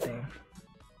is that thing?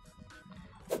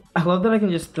 I love that I can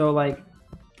just throw like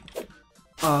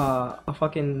a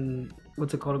fucking,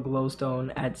 what's it called, a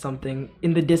glowstone at something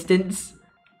in the distance.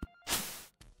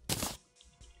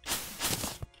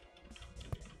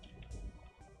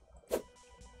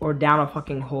 Or down a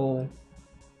fucking hole.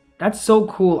 That's so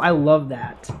cool. I love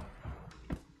that.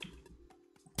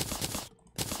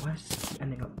 Why does this keep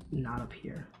ending up not up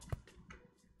here?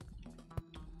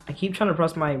 I keep trying to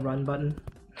press my run button.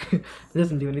 It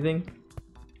doesn't do anything.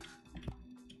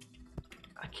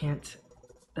 I can't.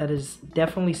 That is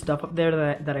definitely stuff up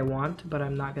there that I want, but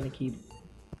I'm not gonna keep.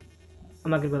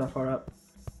 I'm not gonna go that far up.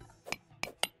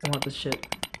 I want this shit.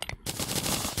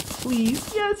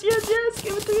 Please, yes, yes, yes,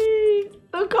 give it to me.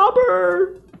 The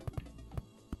copper.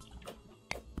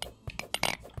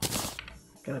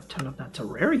 Gotta turn up that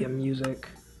Terraria music.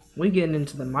 We getting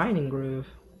into the mining groove.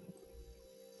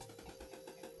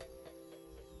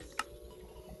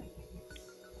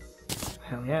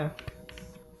 Hell yeah.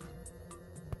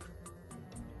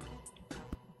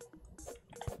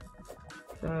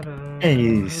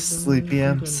 Hey, Sleepy,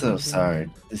 I'm so sorry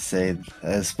to say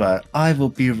this, but I will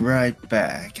be right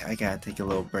back. I gotta take a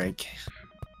little break.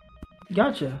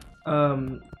 Gotcha.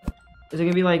 Is it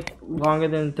gonna be like longer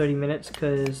than 30 minutes?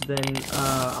 Cause then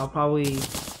I'll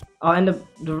end up.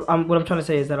 What I'm trying to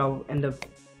say is that I'll end up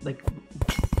like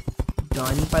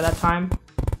done by that time.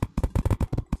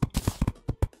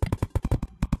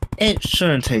 It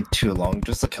shouldn't take too long,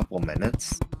 just a couple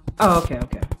minutes. Oh, okay,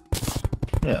 okay.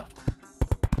 Yeah.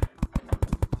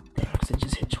 Damn, cause it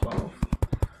just hit 12.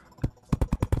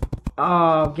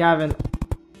 Oh, Gavin,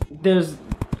 there's.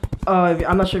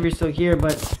 I'm not sure if you're still here,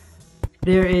 but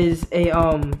there is a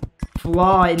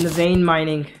flaw in the vein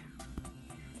mining.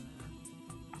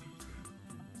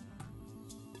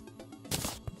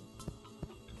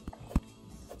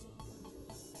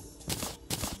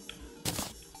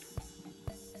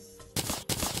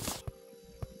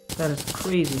 That is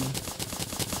crazy.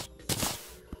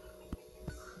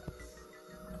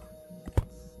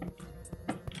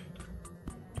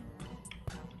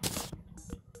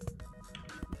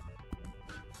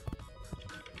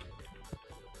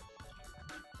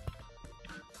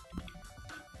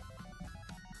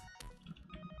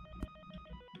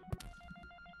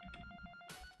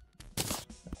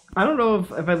 I don't know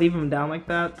if I leave them down like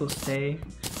that, they'll stay.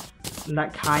 And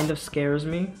that kind of scares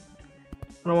me.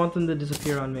 I don't want them to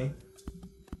disappear on me.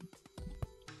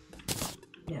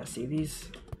 Yeah, see, these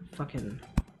fucking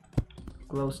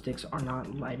glow sticks are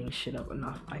not lighting shit up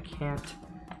enough. I can't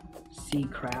see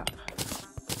crap.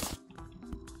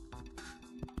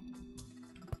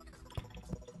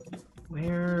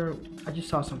 Where? I just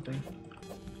saw something.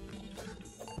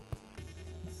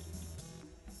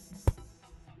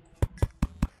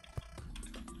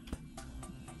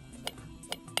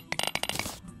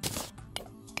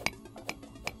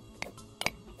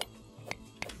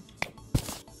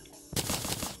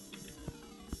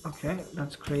 Okay,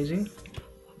 that's crazy.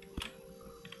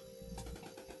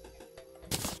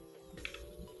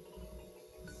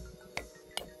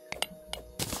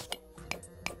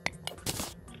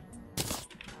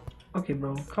 Okay,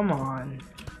 bro, come on.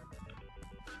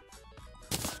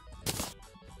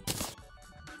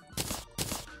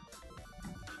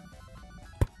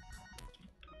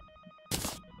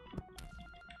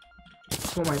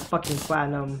 Just want my fucking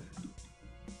platinum.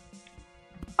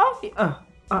 Oh,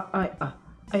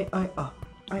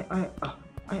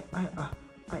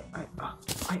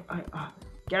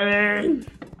 get in!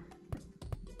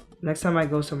 Next time I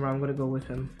go somewhere, I'm gonna go with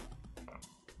him.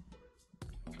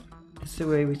 This is the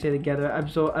way we stay together. I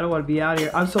don't want to be out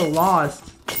here. I'm so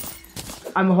lost.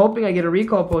 I'm hoping I get a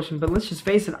recall potion, but let's just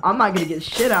face it, I'm not gonna get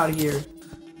shit out here.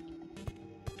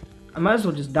 I might as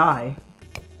well just die.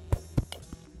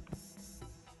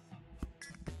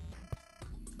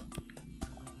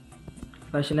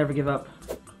 I should never give up.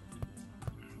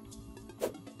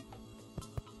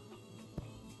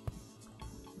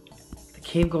 The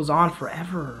cave goes on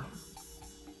forever.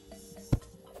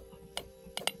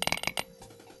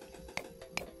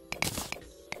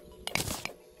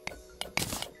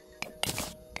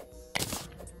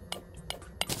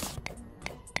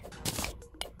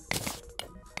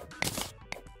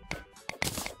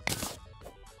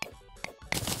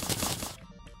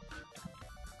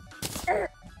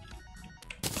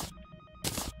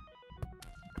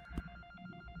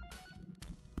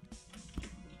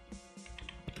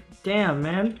 Damn,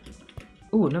 man.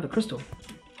 Ooh, another crystal.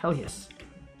 Hell yes.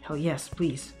 Hell yes,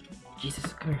 please.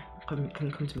 Jesus, come here.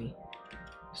 Come to me.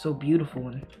 So beautiful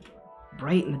and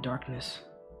bright in the darkness.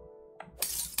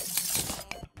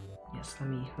 Yes, let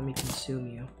me consume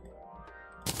you.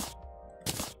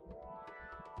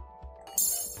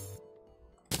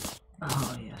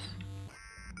 Oh, yes.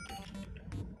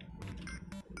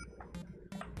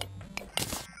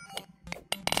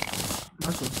 Might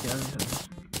as well just get everything.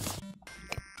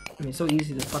 I mean, it's so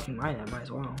easy to fucking mine that, might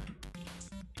as well.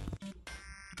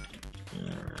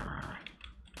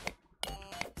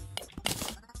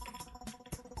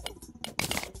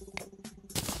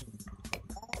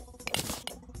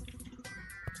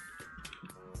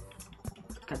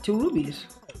 Got 2 rubies.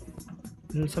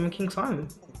 And summon King Simon.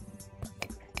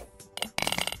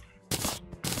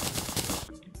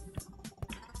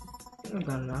 I've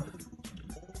got enough.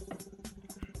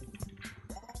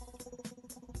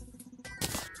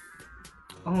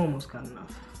 Almost got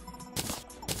enough.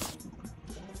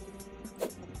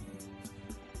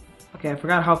 Okay, I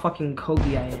forgot how fucking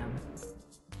Kobe I am.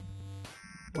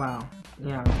 Wow.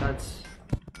 Yeah, that's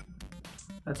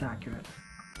accurate.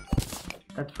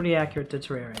 That's pretty accurate to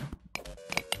Terraria.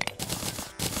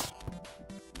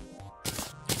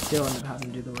 Still end up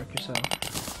having to do the work yourself.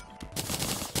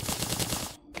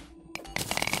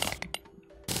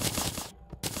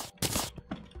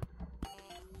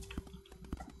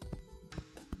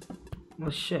 Well,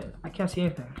 shit. I can't see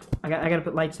anything. I gotta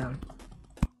put lights down.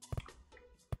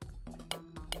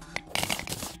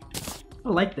 I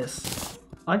like this.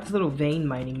 I like this little vein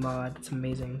mining mod. It's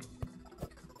amazing.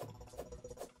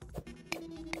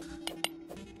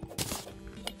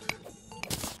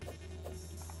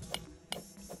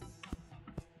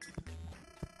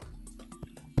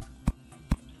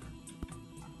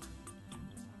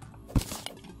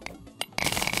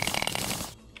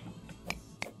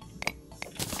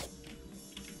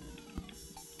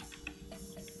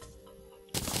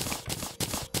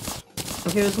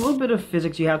 Okay, there's a little bit of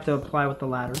physics you have to apply with the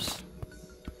ladders.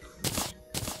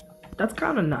 That's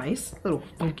kind of nice. A little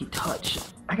funky touch.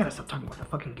 I gotta stop talking about the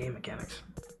fucking game mechanics.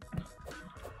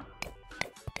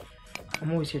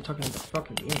 I'm always here talking about the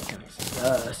fucking game mechanics.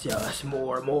 Yes,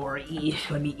 more.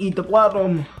 Let me eat the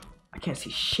platinum. I can't see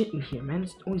shit in here, man.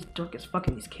 It's always dark as fuck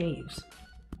in these caves.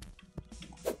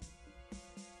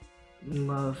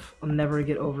 Love. I'll never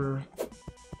get over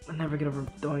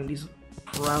throwing these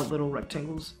proud little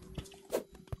rectangles.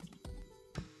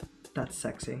 That's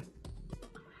sexy.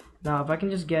 Now, if I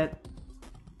can just get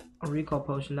a recall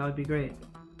potion, that would be great.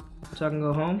 So I can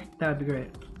go home, that would be great.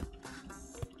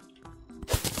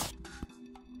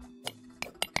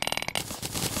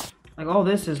 Like, all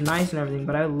this is nice and everything,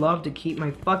 but I would love to keep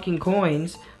my fucking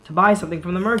coins to buy something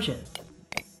from the merchant.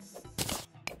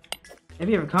 If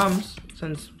he ever comes,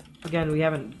 since, again, we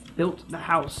haven't built the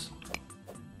house.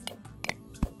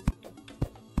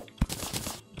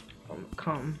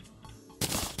 Come.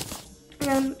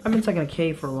 Again, I've been stuck in a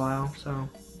cave for a while, so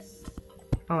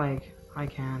I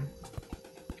can.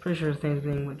 Pretty sure the same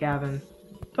thing with Gavin.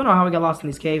 Don't know how we got lost in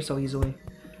these caves so easily.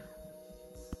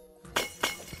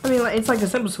 I mean, it's like the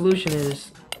simple solution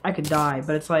is I could die,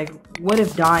 but it's like, what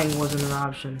if dying wasn't an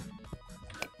option?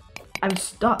 I'm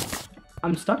stuck.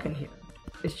 I'm stuck in here.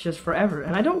 It's just forever,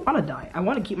 and I don't want to die. I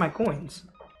want to keep my coins.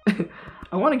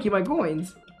 I want to keep my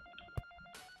coins.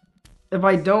 If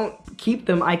I don't keep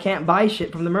them, I can't buy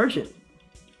shit from the merchant.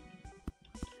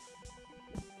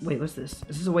 Wait, what's this?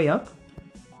 Is this a way up?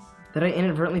 Did I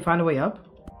inadvertently find a way up?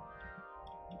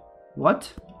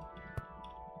 What?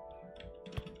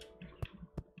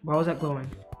 Why was that glowing?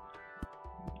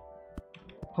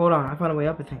 Hold on, I found a way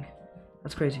up, I think.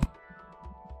 That's crazy.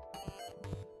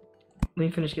 Let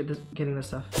me finish getting this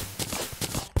stuff.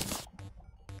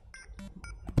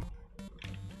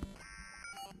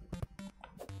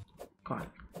 Come on.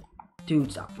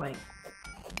 Dude, stop playing.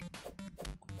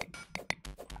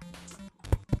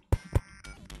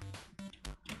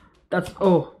 That's,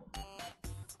 oh.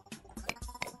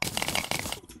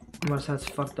 Unless that's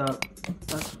fucked up.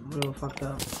 That's real fucked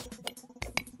up.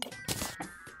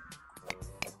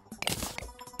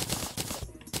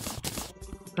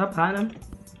 Not platinum.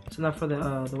 It's enough for the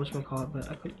whatchamacallit, but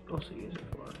I could also use it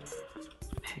for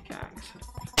pickaxe.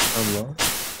 Hello?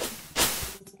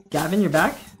 Gavin, you're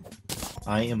back?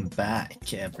 I am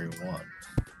back, everyone.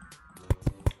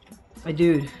 My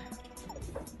dude,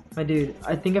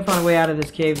 I think I found a way out of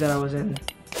this cave that I was in.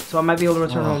 So I might be able to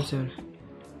return home soon.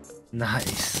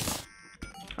 Nice.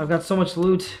 I've got so much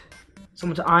loot, so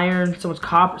much iron, so much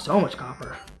copper, so much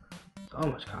copper.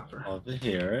 Love to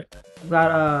hear it. I've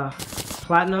got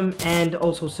platinum and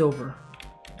also silver.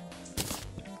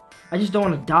 I just don't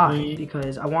want to die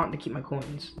because I want to keep my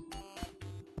coins.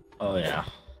 Oh yeah.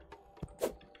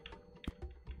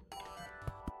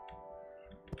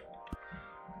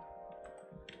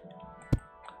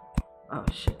 Oh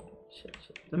shit.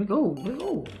 Let me go.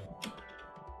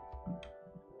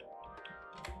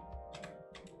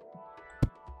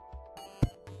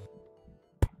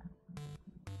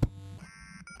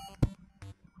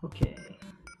 Okay.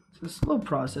 It's a slow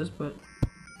process, but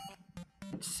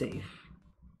it's safe.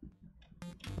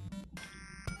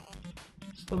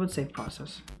 Slow but safe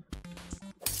process.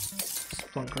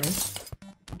 Splunk, right?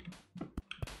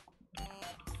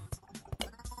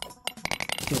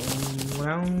 Going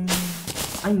around.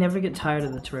 I never get tired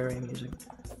of the Terraria music.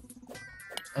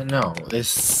 I know, it's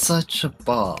such a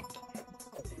bop.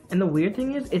 And the weird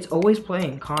thing is, it's always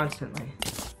playing constantly.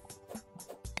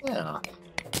 Yeah.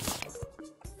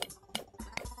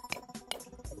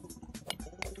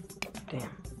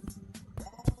 Damn.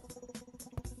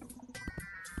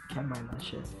 Can't mine that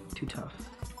shit. Too tough.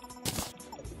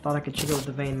 Thought I could trigger with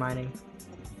the vein mining.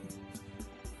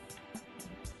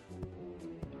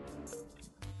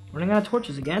 Running out of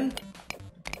torches again?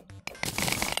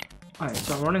 Alright,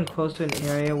 so I'm running close to an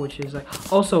area which is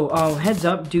like... Also, heads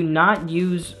up, do not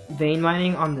use vein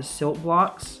mining on the silt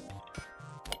blocks.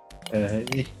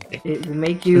 It will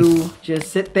make you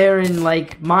just sit there and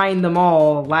like mine them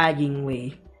all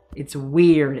laggingly. It's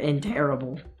weird and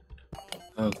terrible.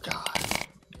 Oh god.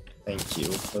 Thank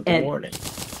you for the warning.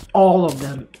 All of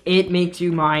them. It makes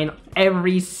you mine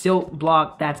every silt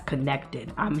block that's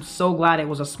connected. I'm so glad it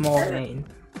was a small vein.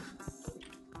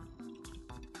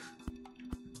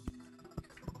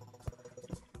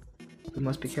 We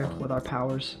must be careful with our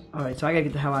powers. Alright, so I gotta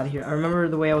get the hell out of here. I remember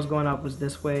the way I was going up was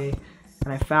this way,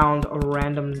 and I found a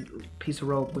random piece of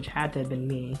rope, which had to have been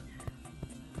me.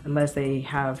 Unless they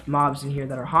have mobs in here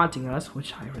that are haunting us,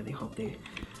 which I really hope they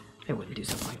wouldn't do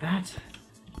something like that.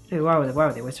 Hey, why would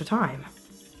they waste their time?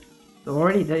 It's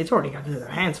already got their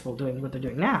hands full doing what they're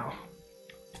doing now.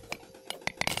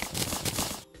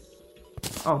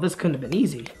 Oh, this couldn't have been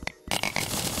easy.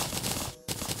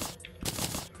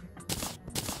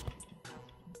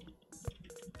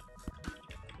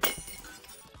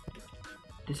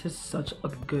 This is such a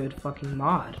good fucking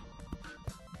mod.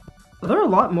 Are there a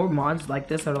lot more mods like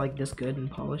this that are like this good and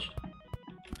polished?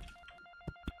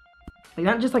 Like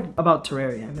not just like about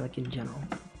Terraria, I mean like in general.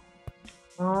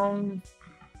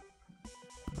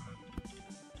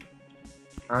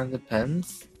 It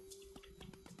depends.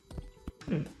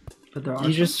 But there are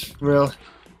You some. just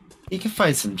you can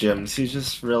find some gems. You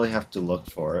just really have to look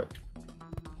for it.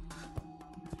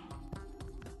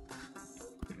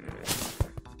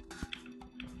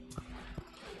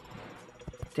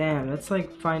 Damn, that's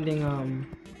like finding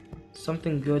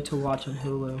something good to watch on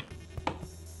Hulu.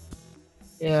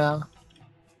 Yeah.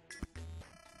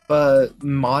 But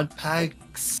mod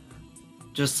packs,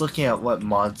 just looking at what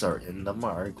mods are in them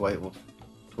are a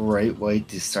great way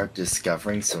to start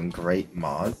discovering some great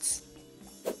mods.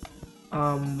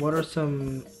 What are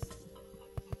some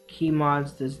key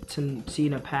mods to see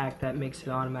in a pack that makes it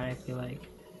automatically like,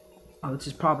 oh, this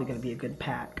is probably gonna be a good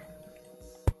pack?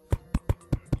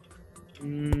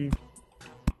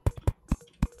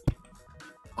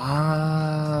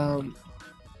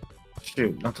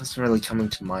 Shoot, nothing's really coming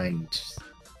to mind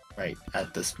right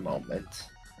at this moment.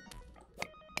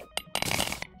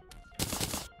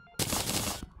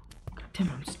 God damn,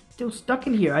 I'm still stuck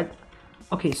in here.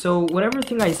 Okay, so whatever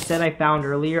thing I said I found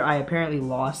earlier, I apparently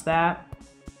lost that.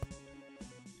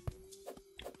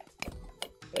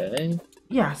 Okay.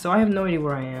 Yeah, so I have no idea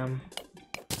where I am.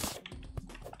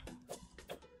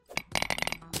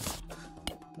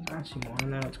 There's actually more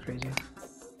than that, it's crazy.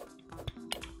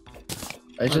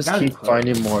 I just gotta be keep close.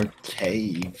 finding more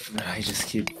cave, and I just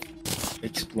keep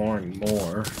exploring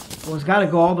more. Well, it's gotta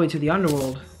go all the way to the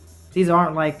underworld. These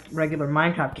aren't like regular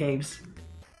Minecraft caves.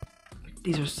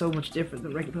 These are so much different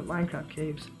than regular Minecraft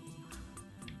caves.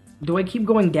 Do I keep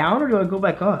going down or do I go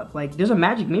back up? Like, there's a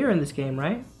magic mirror in this game,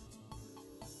 right?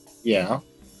 Yeah.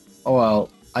 Oh well,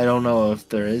 I don't know if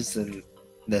there is in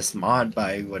this mod, but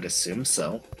I would assume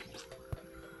so.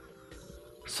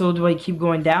 So do I keep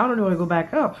going down or do I go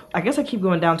back up? I guess I keep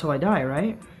going down till I die,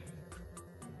 right?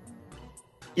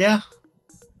 Yeah,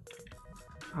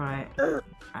 Alright.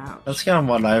 Ouch. that's kind of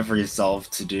what I've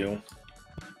resolved to do.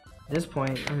 At this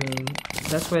point, I mean,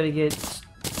 best way to get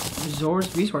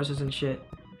resources and shit.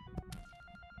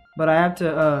 But I have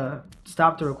to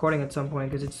stop the recording at some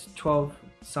point because it's 12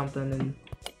 something and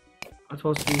I'm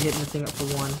supposed to be hitting the thing up for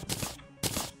 1.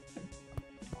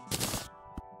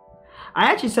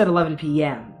 I actually said 11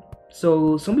 p.m.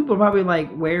 So some people are probably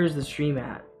like, where's the stream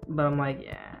at? But I'm like,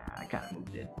 yeah, I kind of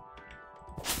moved it.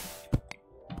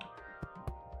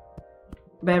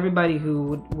 But everybody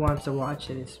who wants to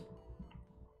watch it is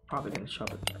probably gonna show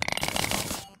it.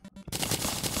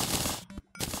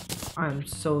 I'm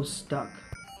so stuck.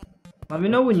 Let me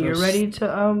know when you're ready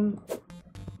to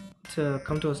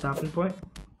come to a stopping point,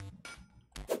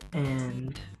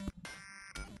 and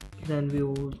then we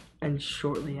will end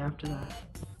shortly after that.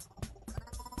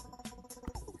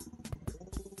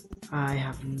 I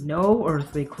have no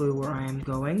earthly clue where I am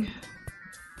going.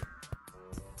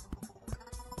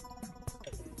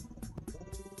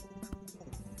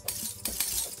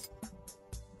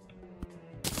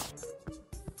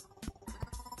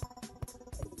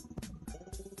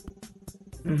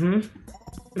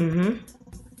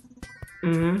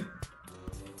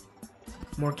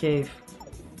 More cave.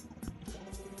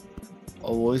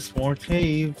 Always more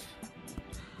cave.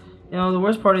 You know, the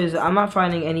worst part is I'm not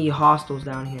finding any hostels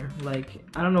down here. Like,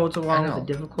 I don't know what's wrong with the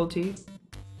difficulty.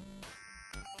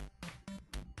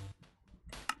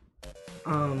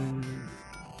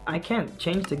 I can't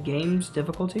change the game's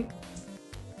difficulty.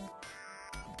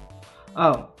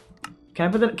 Oh, can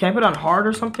I put it on hard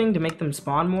or something to make them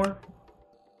spawn more?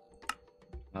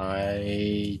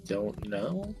 I don't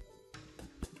know.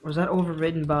 Or is that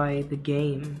overridden by the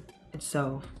game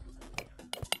itself?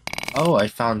 Oh, I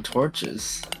found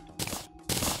torches.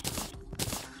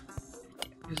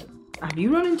 Have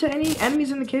you run into any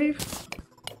enemies in the cave?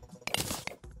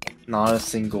 Not a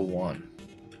single one.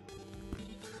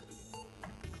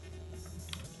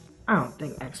 I don't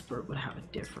think expert would have a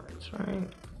difference, right?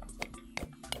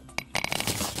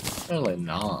 Really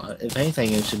not. If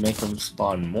anything, it should make them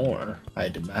spawn more,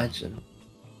 I'd imagine.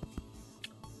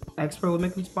 Expert would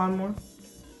make them spawn more?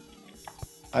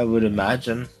 I would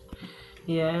imagine.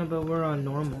 Yeah, but we're on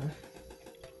normal.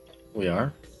 We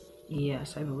are?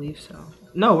 Yes, I believe so.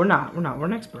 No, we're not. We're not. We're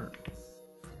an expert.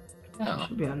 Yeah.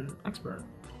 Should be on expert.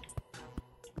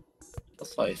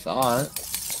 That's what I thought.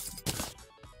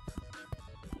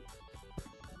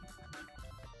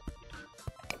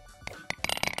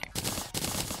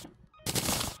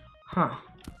 Huh.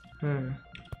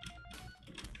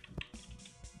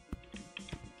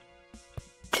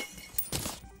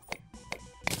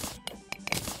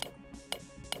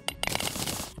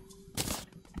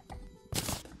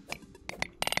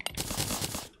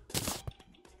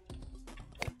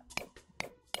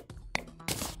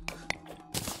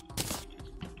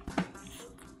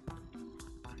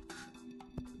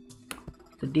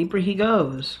 The deeper he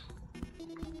goes.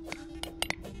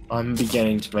 I'm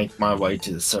beginning to make my way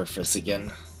to the surface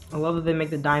again. I love that they make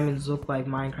the diamonds look like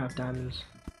Minecraft diamonds.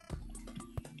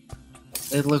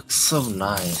 It looks so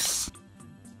nice.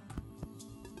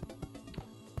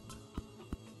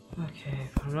 Okay,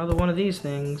 another one of these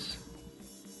things.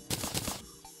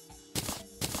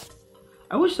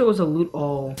 I wish there was a loot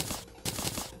all.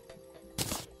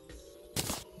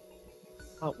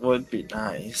 That would be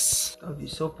nice. That would be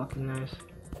so fucking nice.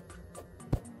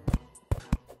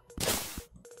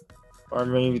 Or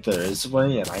maybe there is a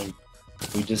way and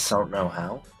we just don't know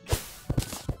how.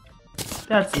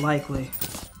 That's likely.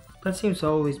 That seems to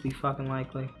always be fucking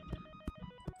likely.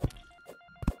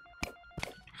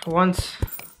 For once,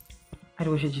 I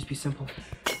wish it'd just be simple.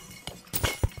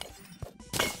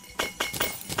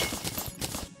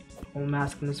 I'm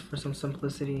asking this for some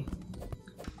simplicity.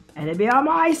 And it'd be on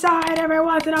my side every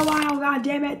once in a while, god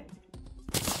damn it!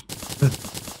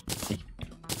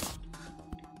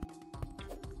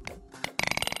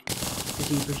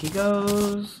 The deeper he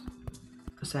goes,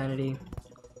 the sanity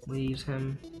leaves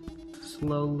him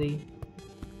slowly.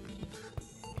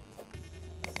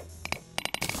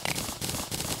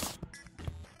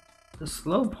 The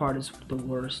slow part is the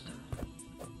worst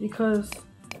because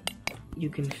you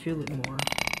can feel it more.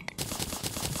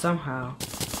 And somehow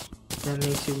that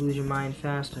makes you lose your mind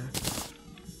faster.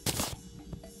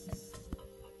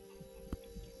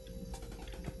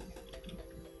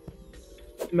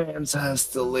 Man's has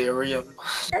delirium.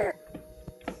 Am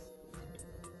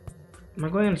I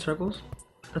going in circles?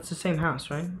 That's the same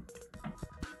house, right?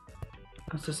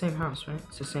 That's the same house, right?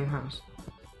 It's the same house.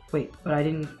 Wait, but I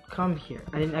didn't come here.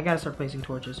 I gotta start placing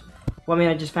torches. Well, I mean,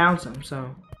 I just found some,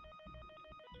 so.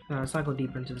 No, let's not go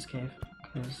deeper into this cave.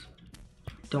 Because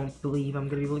I don't believe I'm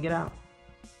gonna be able to get out.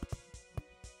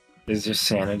 Is your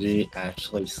sanity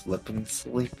actually slipping,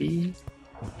 Sleepy?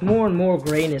 More and more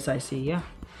grayness I see, yeah.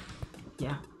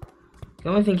 Yeah. The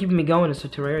only thing keeping me going is the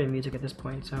Terraria music at this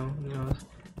point, so, you know.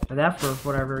 That, for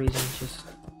whatever reason, just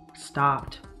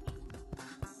stopped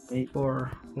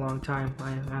for a long time.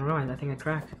 I don't know, I think I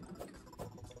cracked.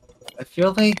 I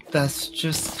feel like that's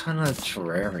just kind of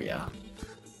Terraria.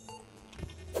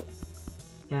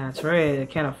 Yeah, Terraria, they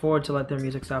can't afford to let their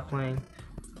music stop playing.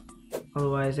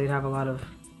 Otherwise, they'd have a lot of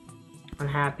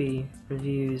unhappy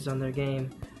reviews on their game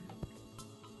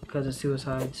because of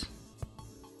suicides.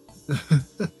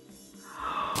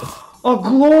 A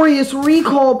glorious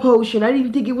recall potion! I didn't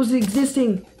even think it was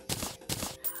existing.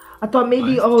 I thought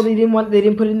maybe they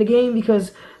didn't put it in the game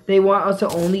because they want us to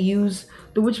only use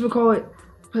the whatchamacallit.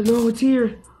 But no, it's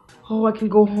here. Oh, I can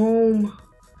go home.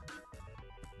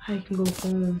 I can go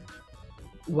home.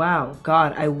 Wow,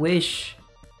 God, I wish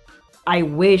my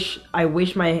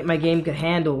game could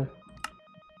handle.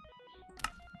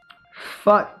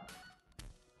 Fuck.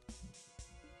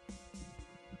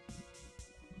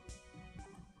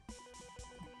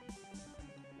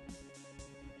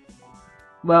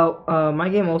 Well, my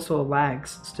game also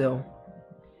lags still.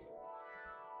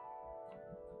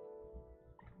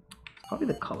 It's probably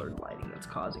the colored lighting that's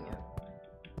causing it.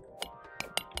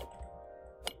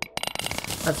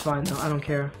 That's fine though, I don't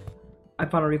care. I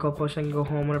found a recall potion, I can go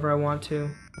home whenever I want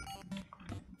to.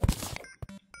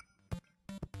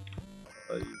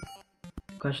 The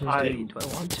question is, do I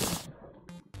want to?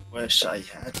 Wish I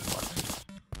had one.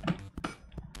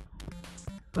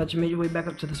 But you made your way back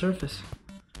up to the surface.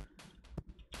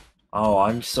 Oh,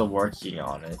 I'm still working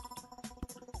on it.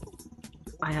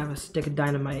 I have a stick of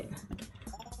dynamite.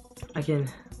 I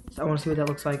want to see what that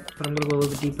looks like, but I'm gonna go a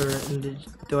little bit deeper and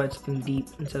throw it something deep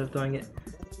instead of throwing it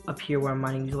up here where I'm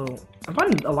mining these little. I'm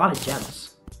finding a lot of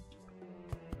gems.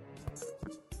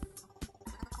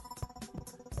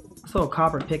 This little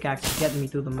copper pickaxe is getting me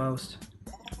through the most.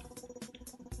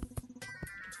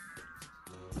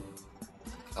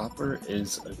 Copper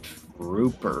is a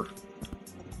trooper.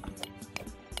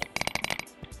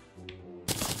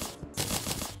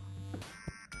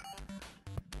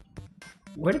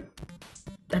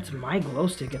 That's my glow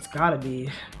stick, it's gotta be.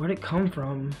 Where'd it come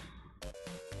from?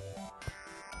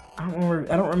 I don't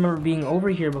remember being over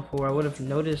here before. I would have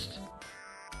noticed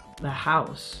the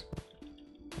house.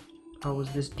 I was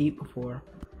this deep before.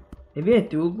 Maybe I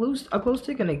threw a glow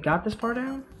stick and it got this far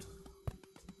down?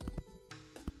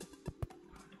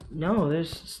 No, there's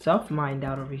stuff mined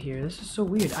out over here. This is so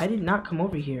weird. I did not come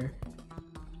over here.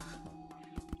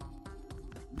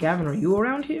 Gavin, are you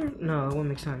around here? No, it won't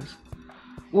make sense.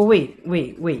 Well, wait.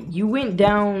 You went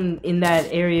down in that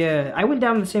area. I went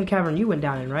down in the same cavern you went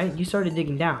down in, right? You started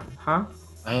digging down, huh?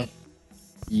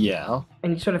 Yeah.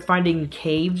 And you started finding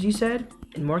caves, you said?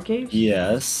 And more caves?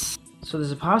 Yes. So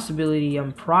there's a possibility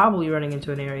I'm probably running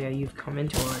into an area you've come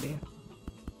into already.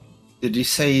 Did you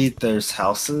say there's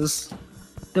houses?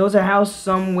 There was a house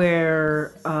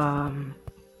somewhere,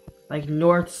 like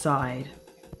north side.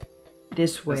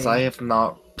 This way. Because I have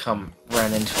not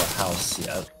ran into a house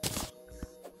yet.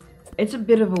 It's a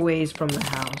bit of a ways from the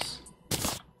house.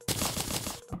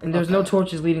 And there's no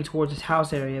torches leading towards this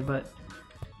house area, but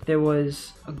there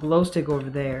was a glow stick over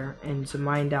there and some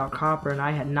mined out copper, and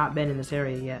I had not been in this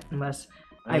area yet, unless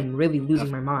I'm really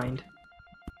losing my mind.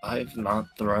 I've not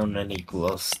thrown any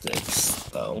glow sticks,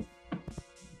 though. In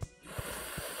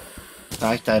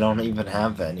fact, I don't even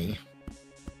have any.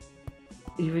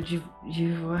 How do you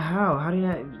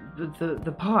not,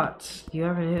 the pots, you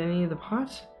haven't hit any of the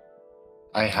pots?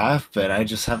 I have been, I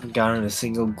just haven't gotten a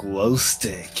single glow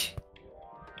stick.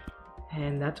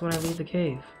 And that's when I leave the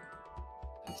cave.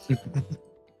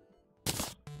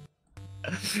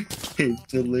 Cave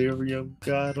delirium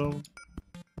got him.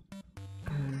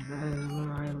 And that is when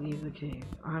I leave the cave.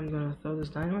 I'm gonna throw this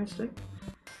dynamite stick.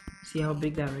 See how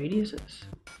big that radius is?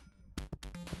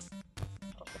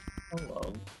 Hello.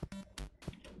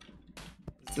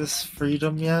 Is this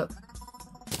freedom yet?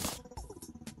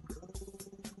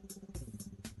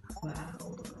 Wow.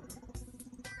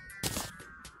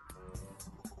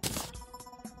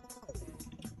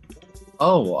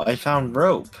 Oh, I found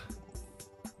rope.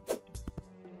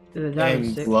 There's a diamond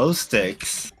And stick. glow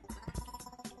sticks.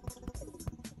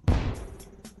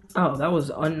 Oh, that was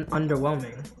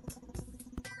underwhelming.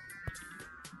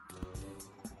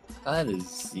 That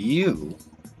is you.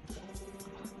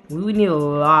 We would need a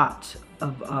lot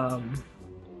of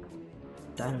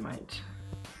dynamite.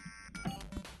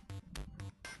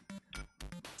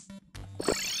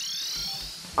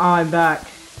 Oh, I'm back.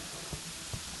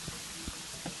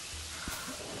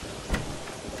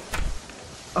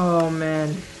 Oh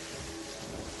man.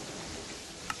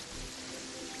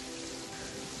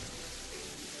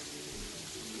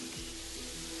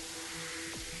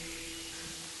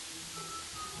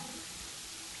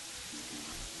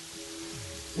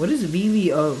 What is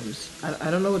VBOs? I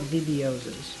don't know what VBOs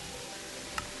is.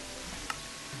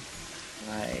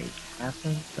 I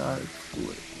haven't got a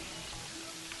clue.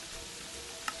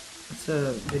 It's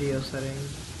a video setting.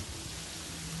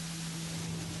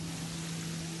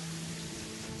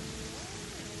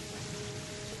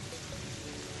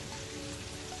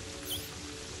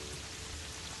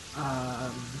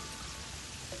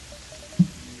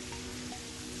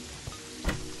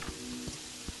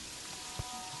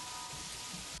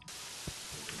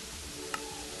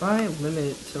 If I limit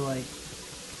it to like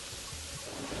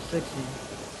 60.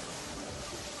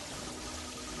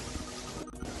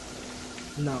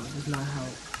 No, it does not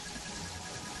help.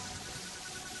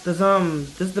 Does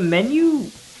the menu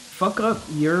fuck up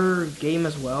your game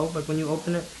as well? Like when you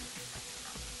open it?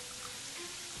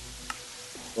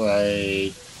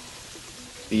 Like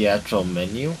the actual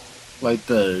menu? Like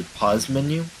the pause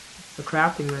menu? The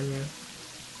crafting menu.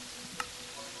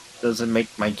 Does it make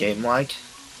my game lag?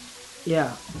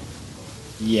 Yeah.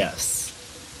 Yes.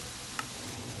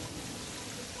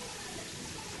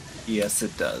 Yes,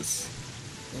 it does.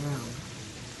 Damn.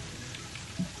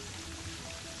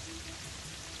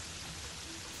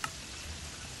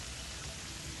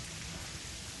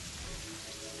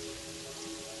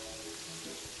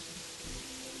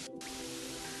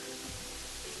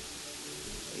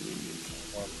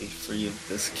 I want to be free of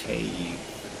this cave.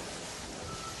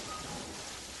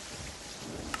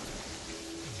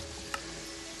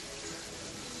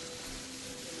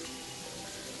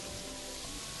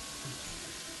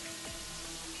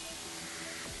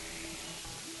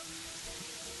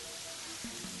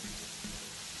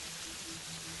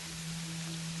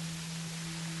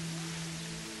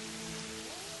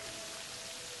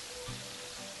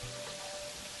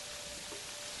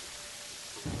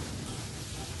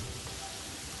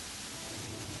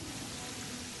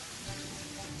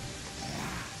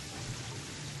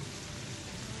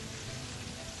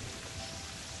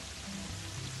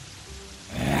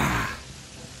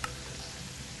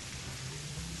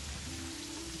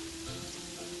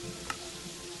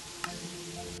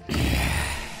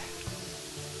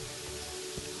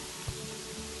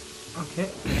 Okay.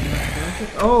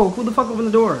 Oh, who the fuck opened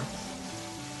the door?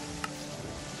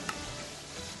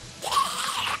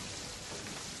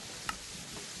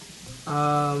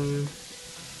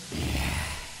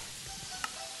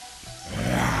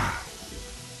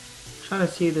 trying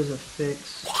to see if there's a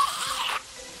fix.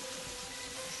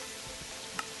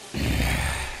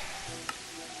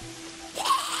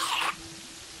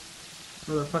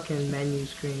 Or the fucking menu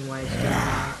screen, why it's doing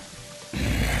that.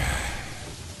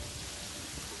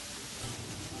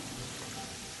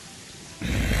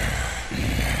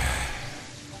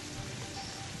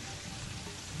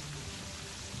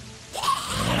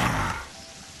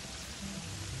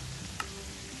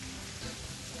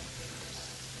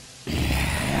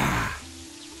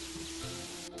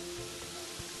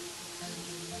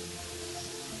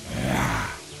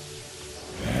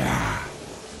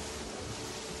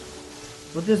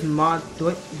 With this mod, do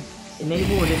it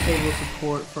enable or disable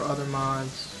support for other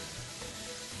mods?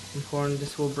 Important,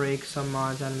 this will break some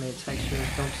mods, animated textures.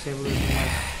 Don't disable this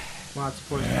unless mod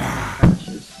supports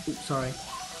patches. Oops, sorry.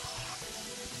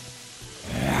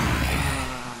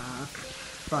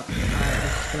 Fuck. I'm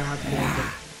just gonna have to deal with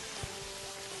it.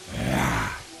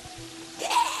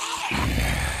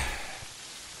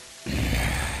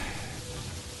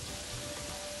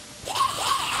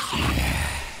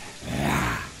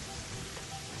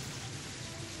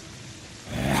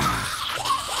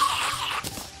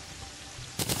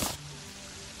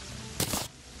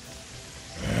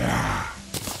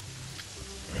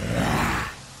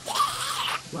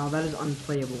 Wow, that is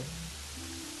unplayable.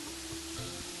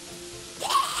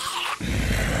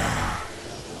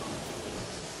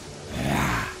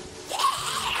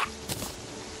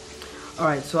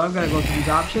 Alright, so I've got to go through these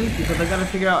options because I've got to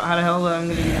figure out how the hell I'm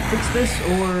going to either fix this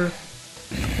or...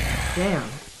 Damn.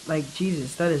 Like,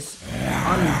 Jesus, that is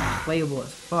unplayable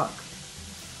as fuck.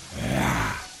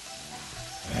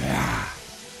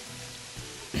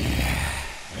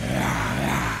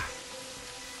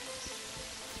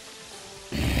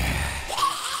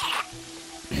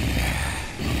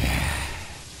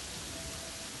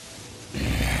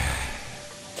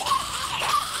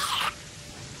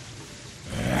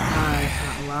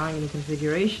 Any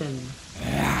configuration.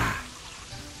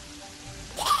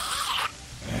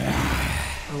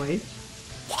 Oh wait.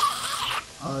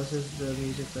 Oh, this is the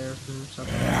music player from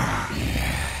something.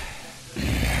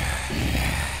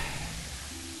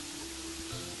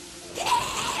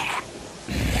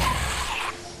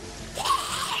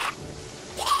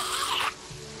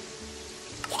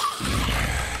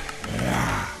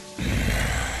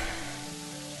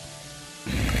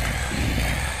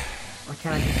 Why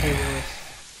can't I disable this?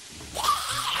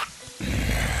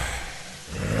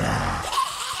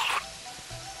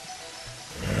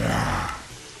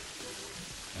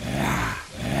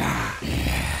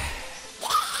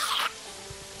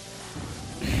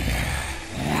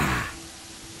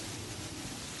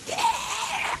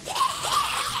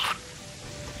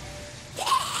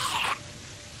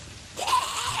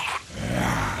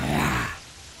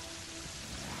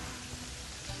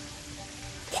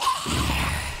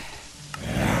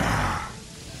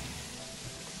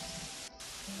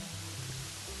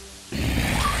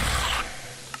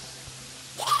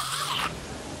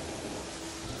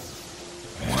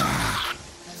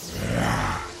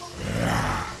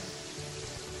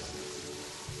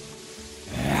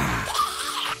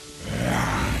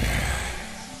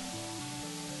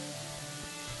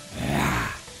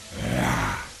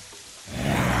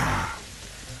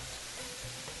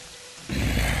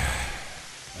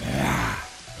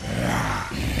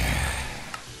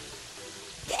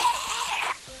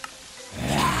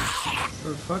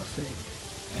 For fuck's sake.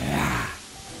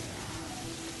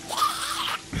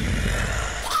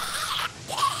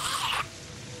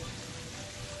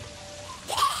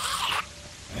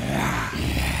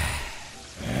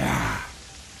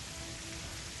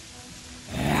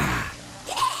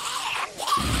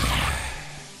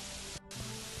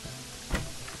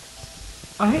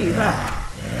 Oh, hey, you're back.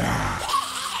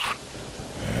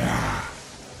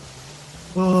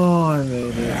 Oh, I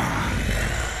made it.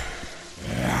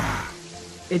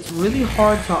 It's really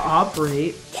hard to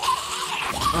operate,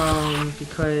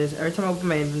 because every time I open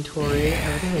my inventory,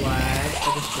 everything lags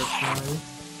like a shit ton.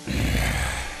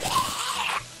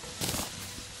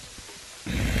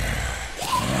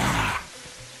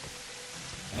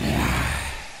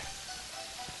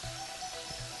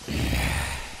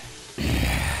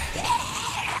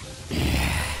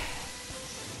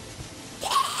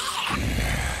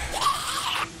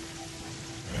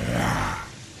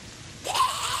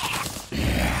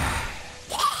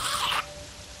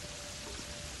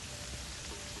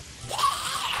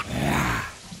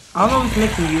 I don't know if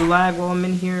it's making you lag while I'm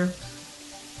in here.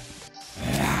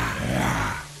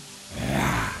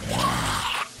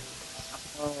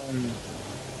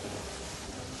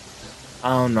 I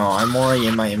don't know, I'm already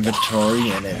in my inventory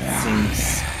and it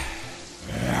seems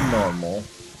normal.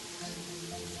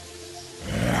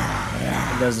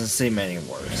 doesn't seem any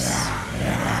worse.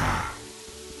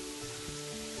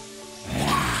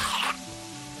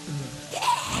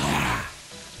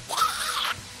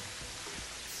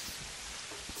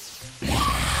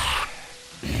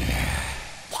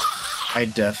 I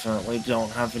definitely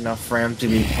don't have enough RAM to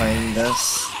be playing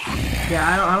this.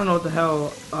 Yeah, I don't know what the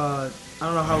hell. I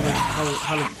don't know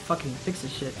how to fucking fix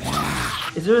this shit.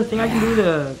 Is there a thing I can do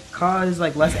to cause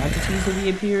like less entities to be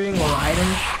appearing or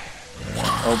items?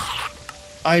 Oh,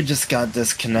 I just got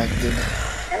disconnected.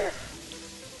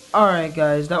 Alright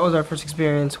guys, that was our first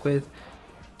experience with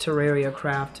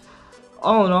Terrariacraft.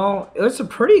 All in all, it's a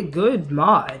pretty good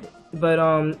mod, but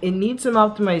it needs some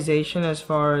optimization as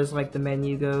far as like the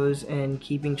menu goes and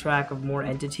keeping track of more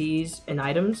entities and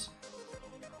items.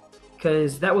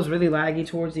 Cause that was really laggy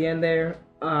towards the end there.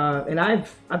 And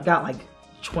I've got like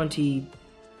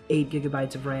 28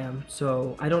 gigabytes of RAM,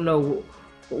 so I don't know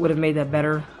what would have made that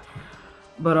better.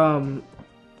 But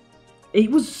it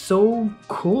was so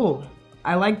cool.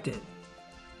 I liked it.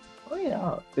 Oh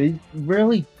yeah, they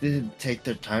really did take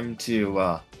their time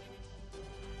to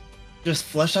just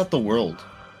flesh out the world.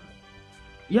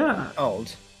 Yeah. Oh,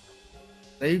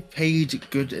 they paid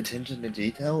good attention to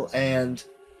detail, and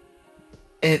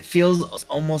it feels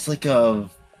almost like a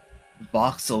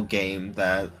voxel game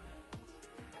that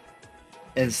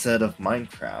instead of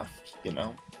Minecraft, you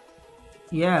know?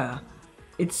 Yeah.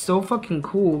 It's so fucking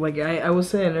cool. Like I was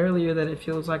saying earlier that it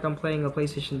feels like I'm playing a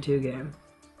PlayStation 2 game.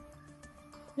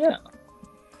 Yeah.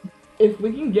 If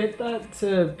we can get that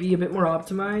to be a bit more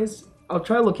optimized, I'll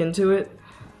try to look into it.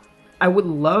 I would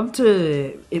love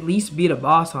to at least beat a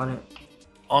boss on it.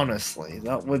 Honestly,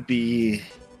 that would be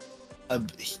a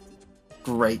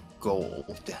great goal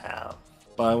to have.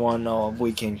 But I want to know if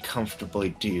we can comfortably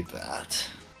do that.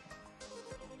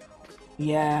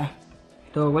 Yeah.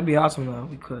 Though it would be awesome though, if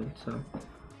we could, so.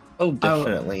 Oh,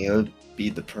 definitely. It would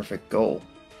be the perfect goal.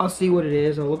 I'll see what it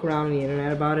is. I'll look around on the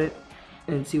internet about it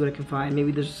and see what I can find.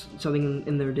 Maybe there's something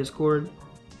in their Discord.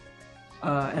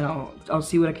 And I'll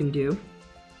see what I can do.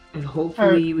 And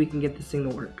hopefully we can get this thing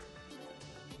to work.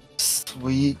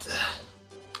 Sweet.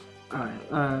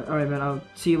 Alright man, I'll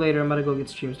see you later. I'm about to go get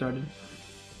stream started.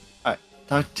 Alright,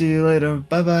 talk to you later.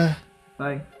 Bye-bye.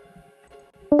 Bye.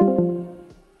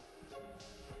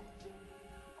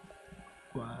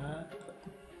 What?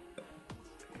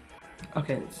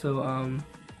 Okay, so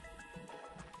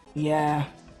yeah.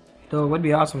 Though it would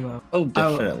be awesome though. Oh,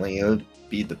 definitely. It would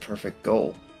be the perfect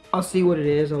goal. I'll see what it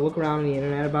is. I'll look around on the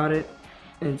internet about it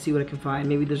and see what I can find.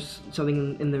 Maybe there's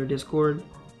something in their Discord.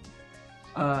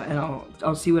 And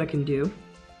I'll see what I can do.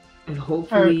 And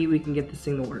hopefully we can get this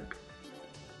thing to work.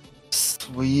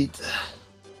 Sweet.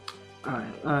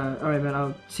 Alright man,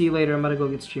 I'll see you later. I'm about to go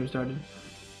get stream started.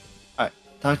 Alright,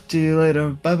 talk to you later.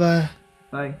 Bye-bye.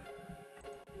 Bye.